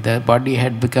properly. The body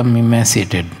had become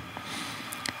emaciated.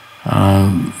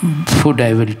 Food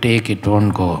I will take, it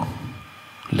won't go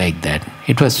like that.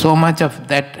 It was so much of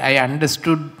that I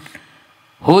understood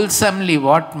wholesomely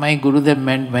what my Gurudev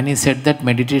meant when he said that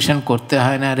meditation korte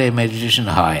hai na re meditation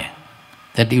hai.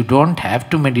 That you don't have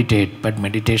to meditate, but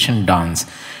meditation dawns.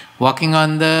 Walking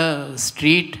on the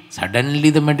street,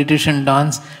 suddenly the meditation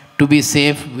dawns. To be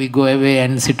safe, we go away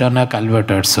and sit on a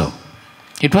culvert or so.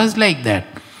 It was like that.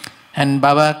 And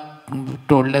Baba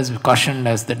told us, cautioned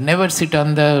us that never sit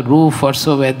on the roof or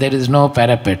so where there is no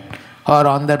parapet. Or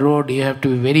on the road, you have to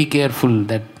be very careful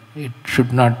that it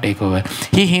should not take over.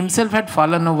 He himself had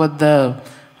fallen over the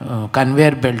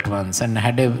conveyor belt once and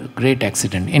had a great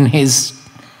accident. In his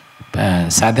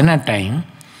sadhana time,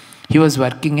 he was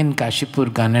working in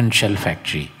Kashipur gun and shell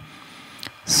factory.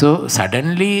 So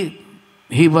suddenly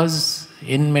he was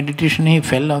in meditation, he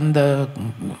fell on the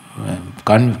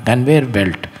conveyor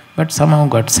belt, but somehow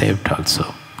got saved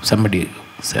also. Somebody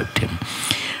saved him.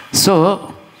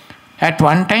 So at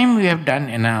one time we have done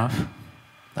enough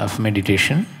of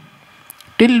meditation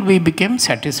till we became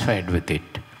satisfied with it.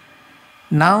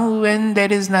 Now when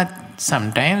there is not,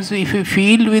 sometimes if we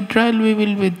feel withdrawal, we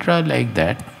will withdraw like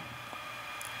that.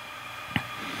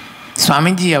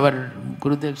 Swamiji, our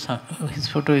Gurudev, his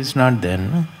photo is not there,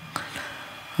 no?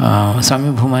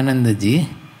 Swami Bhumananda ji,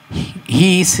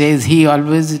 he says, he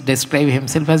always describes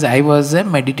himself as, I was a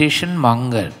meditation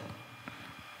monger.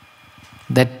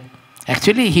 That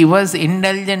actually he was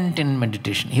indulgent in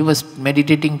meditation. He was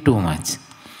meditating too much.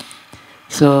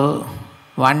 So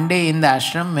one day in the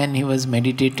ashram when he was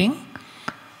meditating,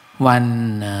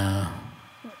 one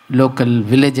local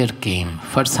villager came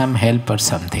for some help or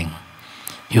something.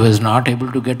 He was not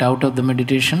able to get out of the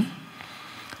meditation.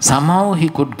 Somehow he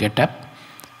could get up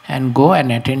and go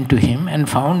and attend to him, and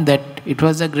found that it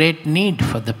was a great need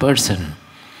for the person.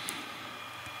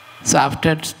 So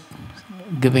after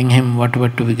giving him whatever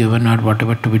to be given or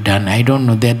whatever to be done, I don't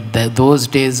know, that those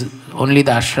days only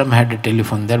the ashram had a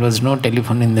telephone. There was no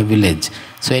telephone in the village.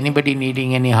 So anybody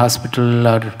needing any hospital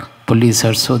or police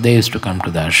or so, they used to come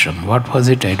to the ashram. What was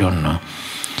it? I don't know.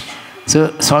 So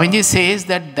Swamiji says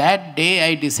that that day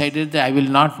I decided that I will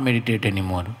not meditate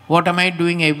anymore. What am I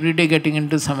doing every day, getting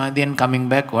into samadhi and coming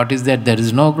back? What is that? There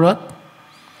is no growth.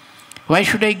 Why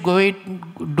should I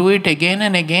do it again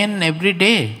and again every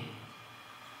day?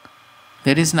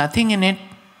 There is nothing in it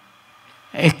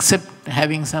except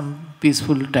having some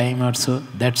peaceful time or so,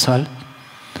 that's all.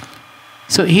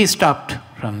 So he stopped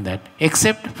from that.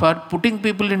 Except for putting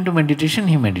people into meditation,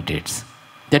 he meditates.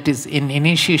 That is, in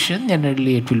initiation,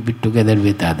 generally it will be together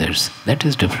with others. That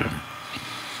is different.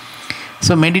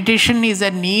 So meditation is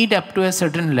a need up to a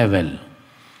certain level.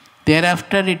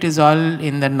 Thereafter it is all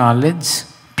in the knowledge,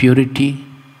 purity,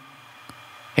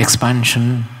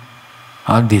 expansion,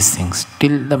 all these things,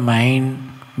 till the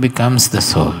mind becomes the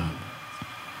soul.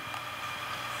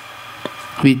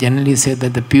 We generally say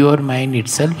that the pure mind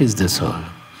itself is the soul.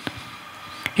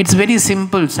 It's very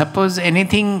simple. Suppose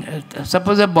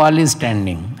a ball is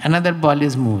standing, another ball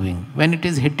is moving. When it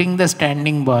is hitting the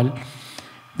standing ball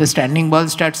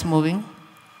starts moving.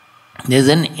 There's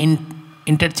an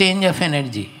interchange of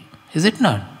energy, is it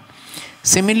not?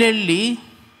 Similarly,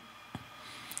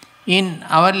 in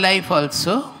our life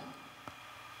also,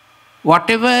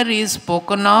 whatever is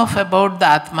spoken of about the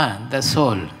Atma, the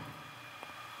soul,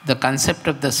 the concept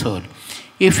of the soul,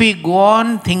 If we go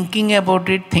on thinking about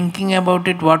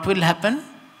it, what will happen?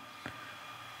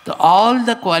 All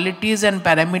the qualities and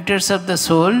parameters of the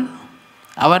soul,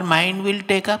 our mind will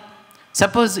take up.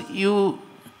 Suppose you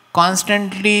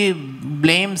constantly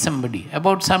blame somebody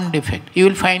about some defect, you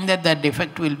will find that that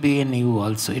defect will be in you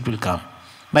also, it will come.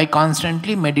 By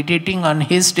constantly meditating on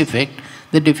his defect,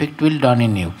 the defect will dawn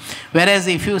in you. Whereas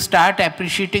if you start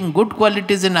appreciating good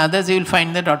qualities in others, you will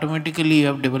find that automatically you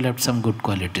have developed some good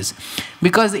qualities.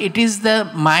 Because it is the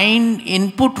mind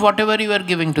input, whatever you are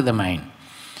giving to the mind.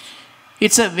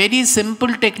 It's a very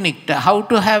simple technique. How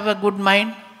to have a good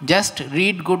mind? Just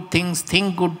read good things,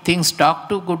 think good things, talk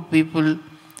to good people,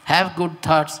 have good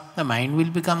thoughts, the mind will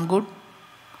become good.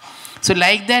 So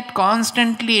like that,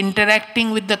 constantly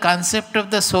interacting with the concept of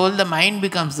the soul, the mind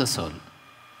becomes the soul.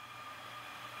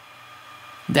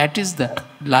 That is the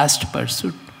last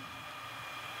pursuit.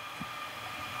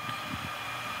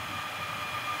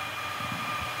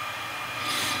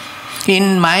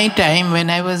 In my time when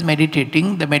I was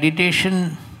meditating, the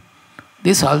meditation,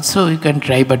 this also you can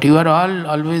try, but you are all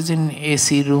always in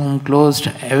AC room, closed,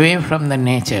 away from the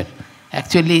nature.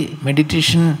 Actually,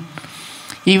 meditation,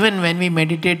 even when we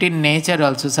meditate in nature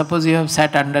also, suppose you have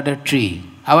sat under a tree,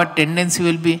 our tendency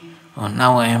will be, oh,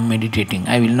 now I am meditating,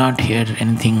 I will not hear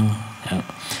anything.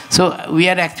 So we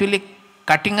are actually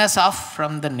cutting us off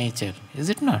from the nature, is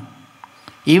it not?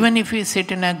 Even if we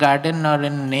sit in a garden or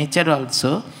in nature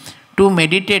also, to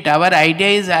meditate, our idea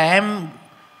is I am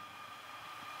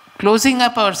closing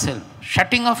up ourselves,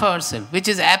 shutting off ourselves, which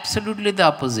is absolutely the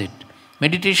opposite.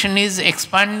 Meditation is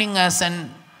expanding us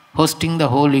and hosting the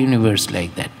whole universe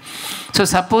like that. So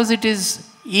suppose it is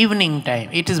evening time,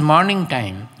 it is morning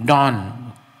time,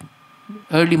 dawn,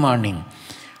 early morning.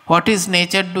 What is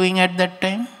nature doing at that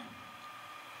time?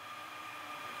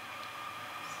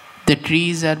 The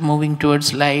trees are moving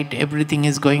towards light, everything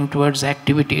is going towards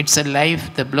activity. It's a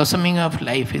life, the blossoming of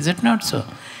life, is it not so?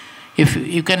 If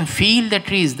you can feel the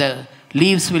trees, the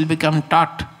leaves will become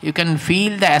taut. You can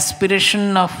feel the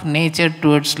aspiration of nature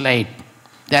towards light,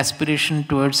 the aspiration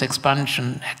towards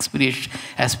expansion,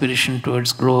 aspiration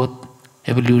towards growth,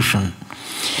 evolution.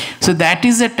 So that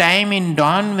is the time in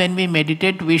dawn when we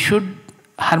meditate, we should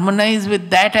harmonize with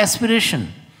that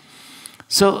aspiration.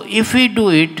 So if we do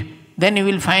it, then you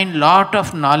will find lot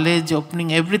of knowledge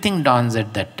opening, everything dawns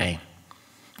at that time.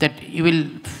 That you will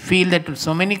feel that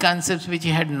so many concepts which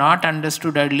you had not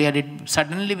understood earlier, it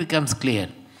suddenly becomes clear.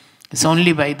 It's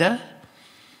only by the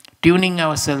tuning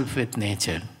ourselves with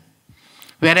nature.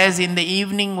 Whereas in the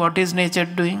evening, what is nature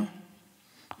doing?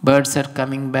 Birds are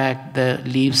coming back, the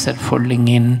leaves are folding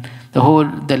in,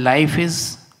 the life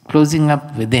is closing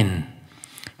up within.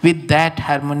 With that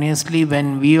harmoniously,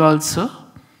 when we also,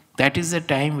 that is the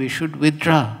time we should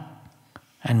withdraw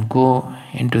and go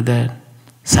into the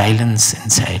silence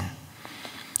inside.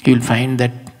 You will find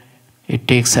that it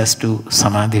takes us to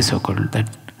samadhi, so-called, that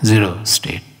zero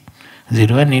state.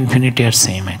 Zero and infinity are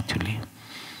same actually.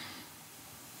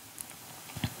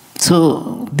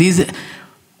 So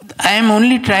I am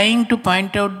only trying to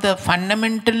point out the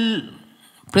fundamental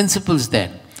principles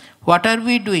there. What are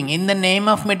we doing? In the name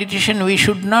of meditation, we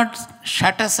should not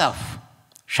shut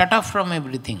off from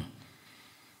everything.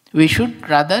 We should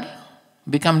rather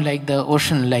become like the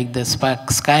ocean, like the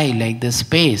sky, like the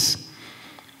space,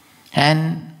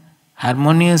 and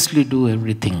harmoniously do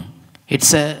everything.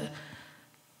 It's a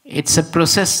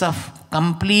process of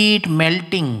complete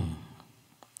melting,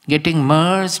 getting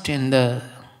merged in the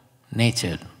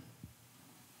nature.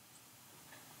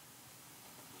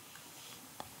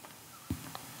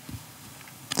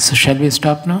 So shall we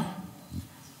stop now?